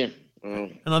 Yeah.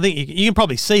 And I think you can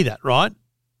probably see that, right?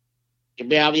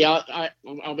 Yeah, I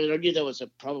knew there was a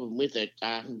problem with it,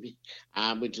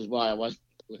 which is why I was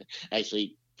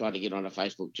actually trying to get on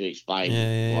Facebook to explain.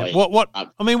 Yeah.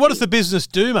 What does the business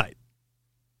do, mate?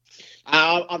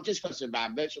 I've just got some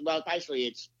merch. Well, basically,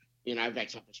 it's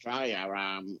Vax Up Australia.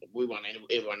 We want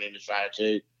everyone in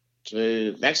Australia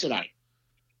to vaccinate.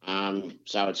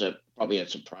 So it's probably a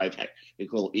pro.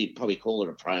 You'd probably call it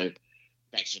a pro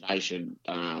vaccination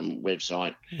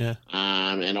website. Yeah.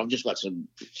 And I've just got some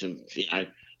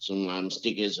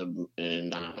stickers and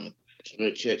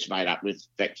shirts made up with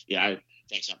Vax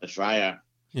Up Australia.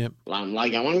 Yep.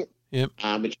 Logo on it. Yep.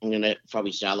 Which I'm going to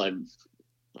probably sell, and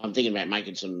I'm thinking about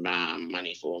making some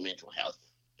money for mental health.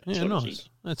 Yeah, nice.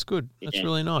 That's good. That's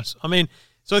really nice.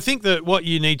 So I think that what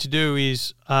you need to do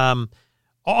is, I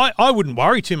wouldn't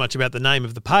worry too much about the name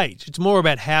of the page. It's more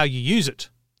about how you use it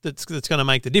that's going to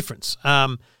make the difference.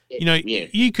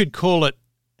 You could call it,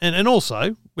 and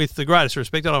also with the greatest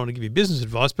respect, I don't want to give you business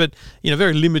advice, but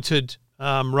very limited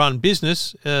run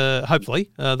business.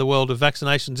 Hopefully, the world of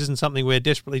vaccinations isn't something we're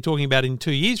desperately talking about in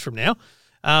 2 years from now.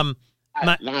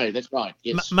 No, that's right.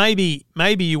 Yes. Maybe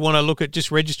you want to look at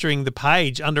just registering the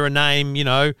page under a name,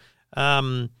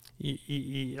 classic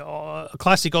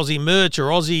Aussie merch or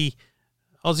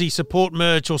Aussie support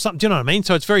merch or something. Do you know what I mean?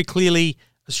 So it's very clearly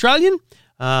Australian.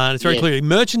 And it's very clearly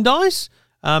merchandise.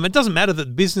 It doesn't matter that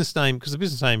the business name, because the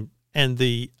business name and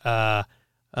the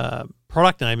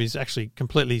product name is actually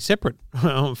completely separate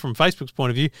from Facebook's point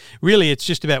of view. Really, it's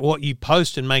just about what you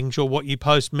post and making sure what you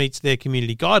post meets their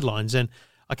community guidelines. And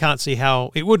I can't see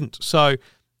how it wouldn't. So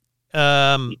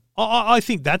I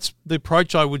think that's the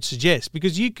approach I would suggest,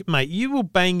 because you will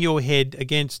bang your head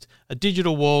against a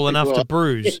digital wall enough to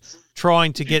bruise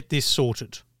trying to get this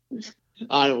sorted.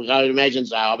 I would imagine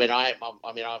so. I'm not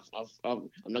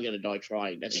going to die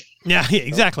trying. Yeah,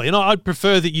 exactly. And I'd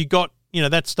prefer that you got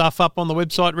that stuff up on the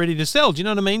website ready to sell. Do you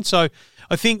know what I mean? So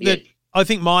I think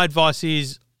my advice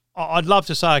is, I'd love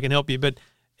to say I can help you, but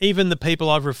even the people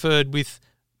I've referred with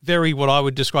what I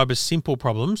would describe as simple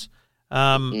problems,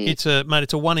 it's a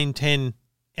 1 in 10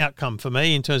 outcome for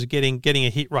me in terms of getting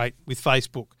a hit rate with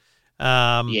Facebook.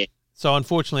 So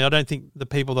unfortunately, I don't think the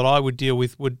people that I would deal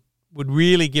with would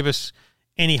really give us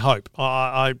any hope.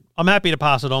 I'm happy to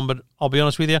pass it on, but I'll be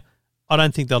honest with you, I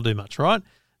don't think they'll do much, right?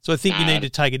 So I think you need to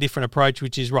take a different approach,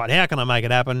 which is, right, how can I make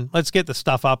it happen? Let's get the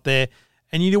stuff up there.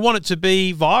 And you want it to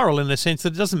be viral in the sense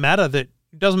that it doesn't matter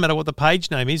what the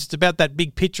page name is. It's about that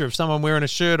big picture of someone wearing a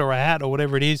shirt or a hat or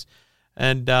whatever it is,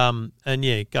 and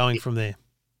going from there.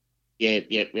 Yeah.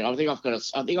 I think I've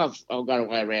got a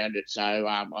way around it. So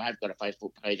I have got a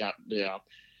Facebook page up now.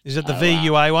 Is it the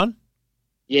VUA one?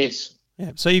 Yes.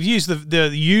 Yeah. So you've used the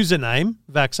username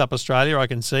Vax Up Australia, I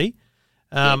can see,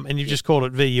 and you've just called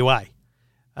it VUA.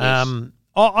 Yes.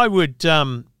 I would,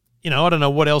 I don't know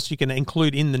what else you can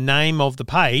include in the name of the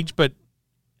page, but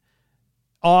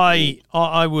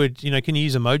I would, can you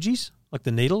use emojis like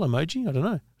the needle emoji? I don't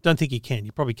know. Don't think you can.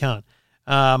 You probably can't.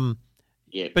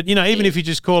 But even if you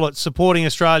just call it Supporting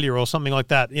Australia or something like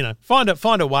that,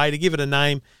 find a way to give it a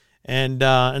name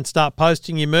and start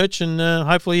posting your merch, and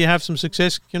hopefully you have some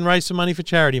success, can raise some money for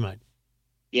charity, mate.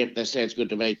 Yep, that sounds good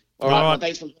to me. All right. Well,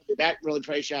 thanks for coming back. Really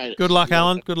appreciate it. Good luck,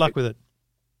 Alan. Good luck with it.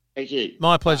 Thank you.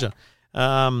 My pleasure.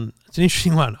 It's an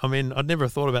interesting one. I mean, I'd never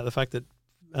thought about the fact that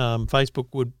Facebook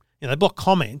would, they block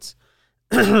comments,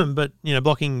 but,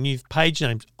 blocking new page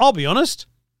names. I'll be honest,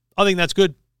 I think that's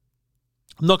good.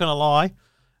 I'm not going to lie.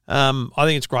 I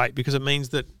think it's great because it means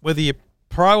that whether you're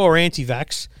pro or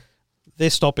anti-vax, they're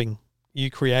stopping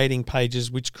you creating pages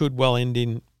which could well end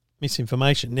in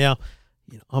misinformation. Now,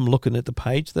 I'm looking at the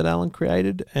page that Alan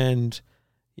created, and,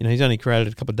 he's only created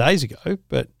it a couple of days ago,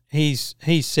 but he's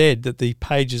said that the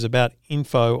page is about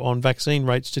info on vaccine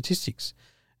rate statistics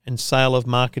and sale of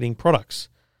marketing products.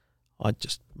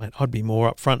 I'd be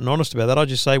more upfront and honest about that. I'd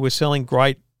just say we're selling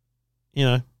great,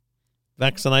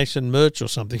 vaccination merch or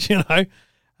something,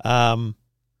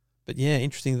 But yeah,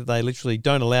 interesting that they literally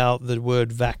don't allow the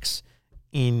word vax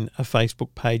in a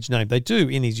Facebook page name. They do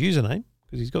in his username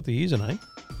because he's got the username,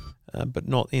 but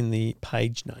not in the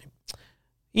page name.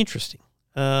 Interesting.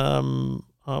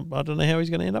 I don't know how he's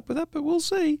going to end up with that, but we'll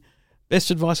see. Best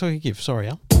advice I could give. Sorry,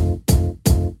 Al.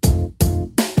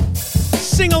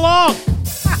 Sing along!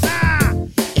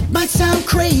 It might sound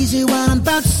crazy what I'm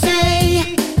about to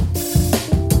say,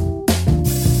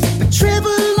 but Trevor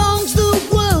Long's the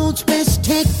world's best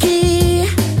techie.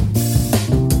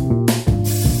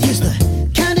 He's the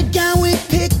kind of guy we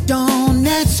picked on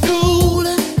at school.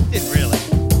 Did really?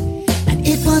 And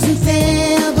it wasn't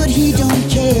fair, but he don't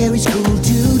care. He's cool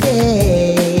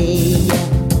today.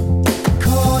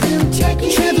 Call him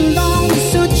techie. Trevor Long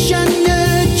is such a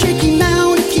nerd. Check him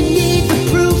out if you need the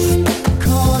proof.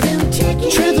 Call him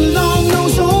techie. Trevor Long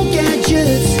knows all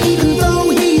gadgets, even though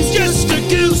he's just a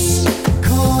goose.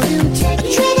 Call him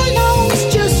techie. Trevor Long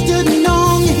is just a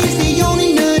nong. He's the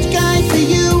only nerd guy for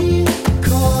you.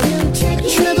 Call him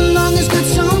techie. Trevor Long has got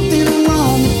something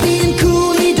wrong. Being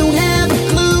cool, he don't have a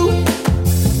clue.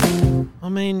 I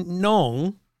mean,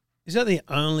 nong, is that the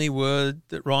only word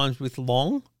that rhymes with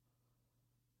long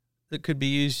that could be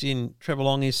used in Trevor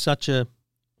Long is such a,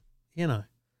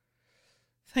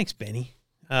 Thanks, Benny.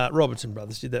 Robertson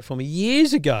Brothers did that for me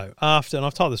years ago after, and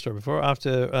I've told this story before,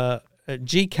 after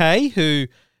GK, who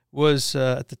was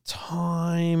at the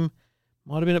time,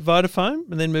 might have been at Vodafone,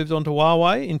 and then moved on to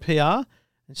Huawei in PR.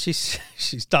 And she's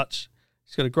Dutch.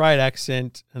 She's got a great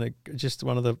accent and just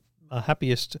one of the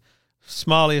happiest,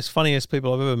 smiliest, funniest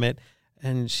people I've ever met.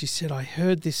 And she said, I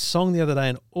heard this song the other day,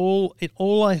 and all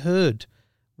I heard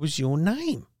was your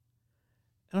name.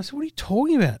 And I said, what are you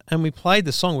talking about? And we played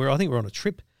the song. I think we were on a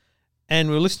trip, and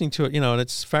we were listening to it, and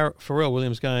it's Pharrell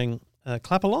Williams going,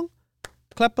 clap along.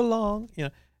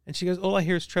 And she goes, all I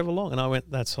hear is Trevor Long. And I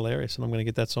went, that's hilarious, and I'm going to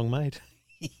get that song made.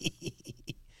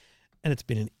 And it's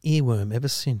been an earworm ever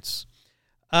since.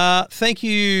 Thank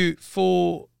you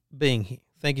for being here.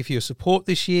 Thank you for your support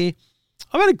this year.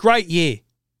 I've had a great year.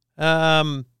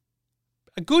 A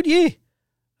good year.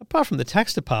 Apart from the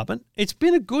tax department, it's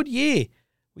been a good year.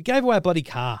 We gave away a bloody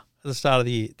car at the start of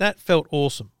the year. That felt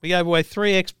awesome. We gave away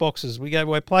 3 Xboxes. We gave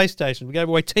away PlayStations. We gave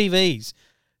away TVs.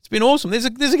 It's been awesome. There's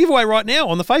a giveaway right now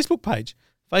on the Facebook page,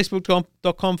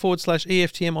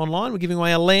 facebook.com/EFTM online. We're giving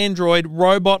away a Landroid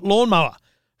robot lawnmower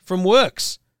from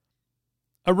Works.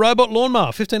 A robot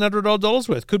lawnmower, $1,500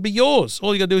 worth. Could be yours.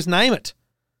 All you got to do is name it.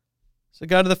 So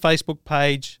go to the Facebook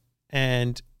page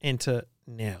and enter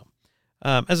now.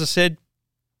 As I said,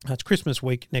 it's Christmas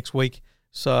week next week,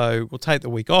 so we'll take the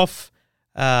week off,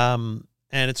 and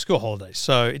it's school holidays.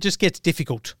 So it just gets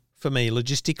difficult for me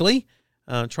logistically,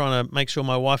 trying to make sure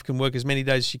my wife can work as many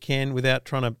days as she can without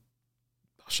trying to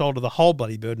shoulder the whole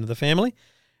bloody burden of the family.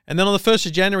 And then on the 1st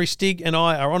of January, Stig and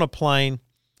I are on a plane,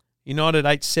 United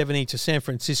 870 to San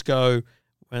Francisco,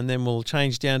 and then we'll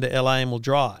change down to LA and we'll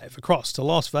drive across to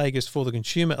Las Vegas for the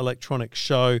Consumer Electronics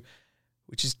Show,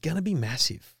 which is going to be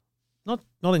massive. Not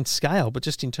in scale, but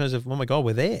just in terms of, oh my God,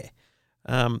 we're there.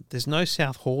 There's no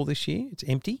South Hall this year. It's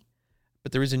empty.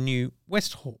 But there is a new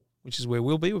West Hall, which is where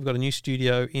we'll be. We've got a new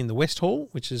studio in the West Hall,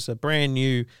 which is a brand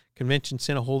new convention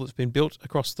centre hall that's been built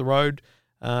across the road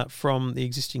from the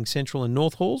existing Central and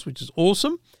North Halls, which is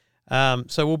awesome.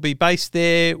 So we'll be based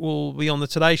there. We'll be on the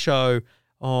Today Show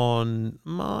on,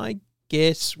 my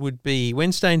guess would be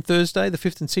Wednesday and Thursday, the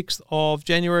 5th and 6th of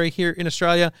January here in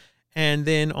Australia, and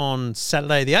then on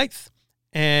Saturday the 8th.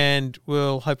 And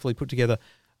we'll hopefully put together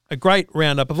a great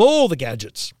roundup of all the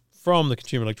gadgets from the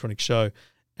Consumer Electronics Show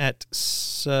at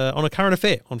on A Current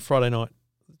Affair on Friday night,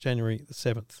 January the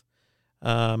 7th.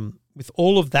 With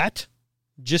all of that,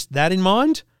 just that in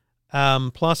mind,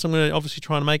 plus I'm going to obviously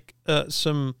try and make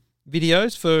some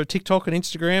videos for TikTok and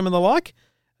Instagram and the like.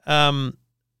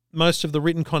 Most of the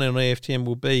written content on EFTM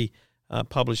will be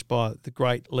published by the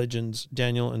great legends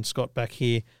Daniel and Scott back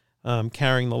here,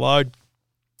 carrying the load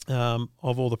of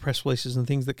all the press releases and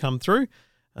things that come through.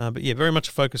 But yeah, very much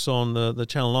a focus on the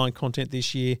Channel 9 content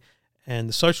this year and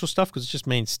the social stuff, because it's just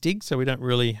me and Stig, so we don't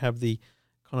really have the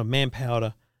kind of manpower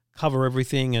to cover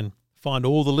everything and find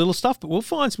all the little stuff, but we'll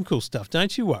find some cool stuff.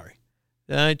 Don't you worry.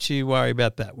 Don't you worry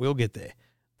about that. We'll get there.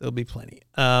 There'll be plenty.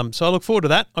 So I look forward to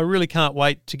that. I really can't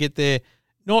wait to get there,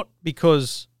 not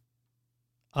because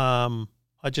I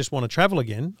just want to travel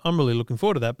again. I'm really looking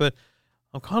forward to that, but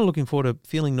I'm kind of looking forward to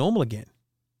feeling normal again.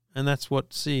 And that's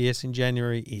what CES in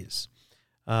January is.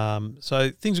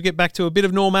 So things will get back to a bit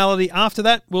of normality after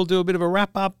that. We'll do a bit of a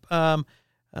wrap-up.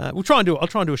 I'll try and do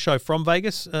a show from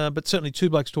Vegas, but certainly Two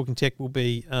Blokes Talking Tech will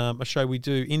be a show we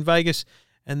do in Vegas,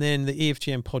 and then the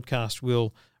EFTM podcast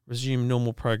will resume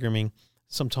normal programming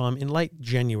sometime in late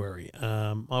January.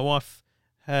 My wife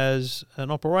has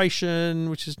an operation,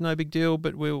 which is no big deal,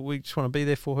 but we just want to be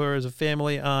there for her as a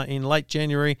family in late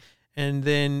January. And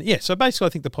then, so basically I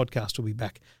think the podcast will be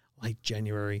back late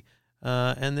January.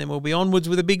 And then we'll be onwards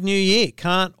with a big new year.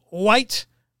 Can't wait.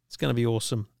 It's going to be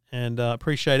awesome. And I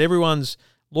appreciate everyone's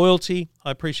loyalty. I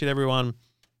appreciate everyone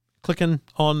clicking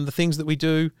on the things that we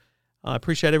do. I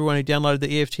appreciate everyone who downloaded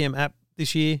the EFTM app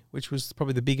this year, which was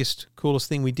probably the biggest, coolest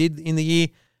thing we did in the year.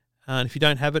 And if you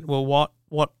don't have it, well,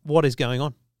 what is going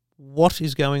on? What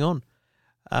is going on?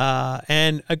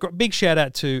 And a big shout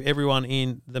out to everyone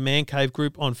in the Man Cave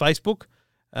group on Facebook.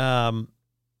 I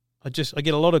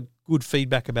get a lot of good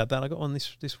feedback about that. I got one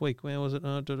this week. Where was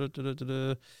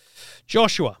it?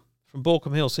 Joshua from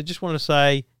Balcombe Hill said, just wanted to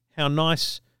say how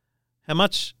much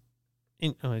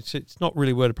it's not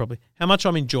really worded properly, how much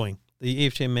I'm enjoying the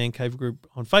EFTM Man Cave group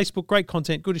on Facebook. Great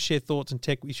content, good to share thoughts and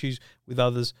tech issues with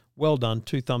others. Well done.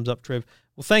 2 thumbs up, Trev.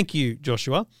 Well, thank you,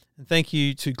 Joshua. And thank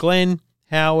you to Glenn,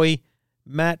 Howie,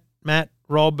 Matt,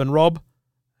 Rob, and Rob,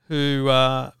 who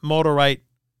moderate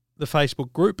the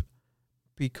Facebook group,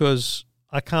 because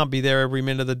I can't be there every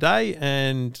minute of the day,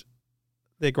 and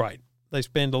they're great. They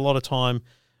spend a lot of time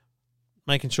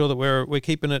making sure that we're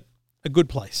keeping it a good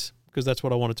place, because that's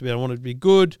what I want it to be. I want it to be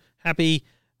good, happy,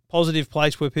 positive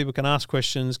place where people can ask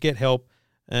questions, get help,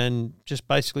 and just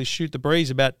basically shoot the breeze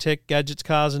about tech, gadgets,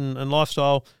 cars, and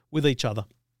lifestyle with each other,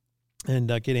 and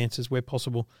get answers where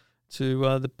possible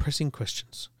to the pressing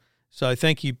questions. So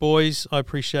thank you, boys. I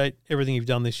appreciate everything you've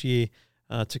done this year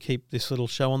to keep this little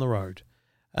show on the road.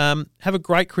 Have a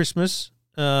great Christmas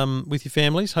with your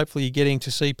families. Hopefully you're getting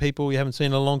to see people you haven't seen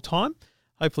in a long time.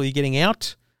 Hopefully you're getting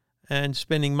out and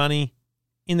spending money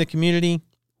in the community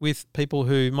with people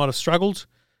who might have struggled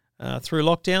through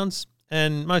lockdowns.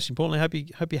 And most importantly,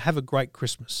 hope you have a great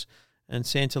Christmas. And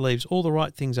Santa leaves all the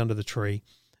right things under the tree.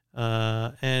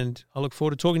 And I look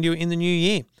forward to talking to you in the new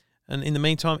year. And in the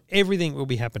meantime, everything will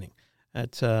be happening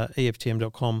at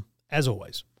EFTM.com, as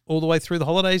always, all the way through the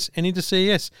holidays and into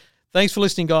CES. Thanks for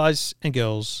listening, guys and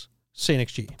girls. See you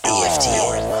next year.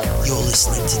 EFTM. You're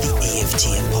listening to the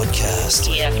EFTM podcast.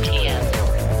 EFTM.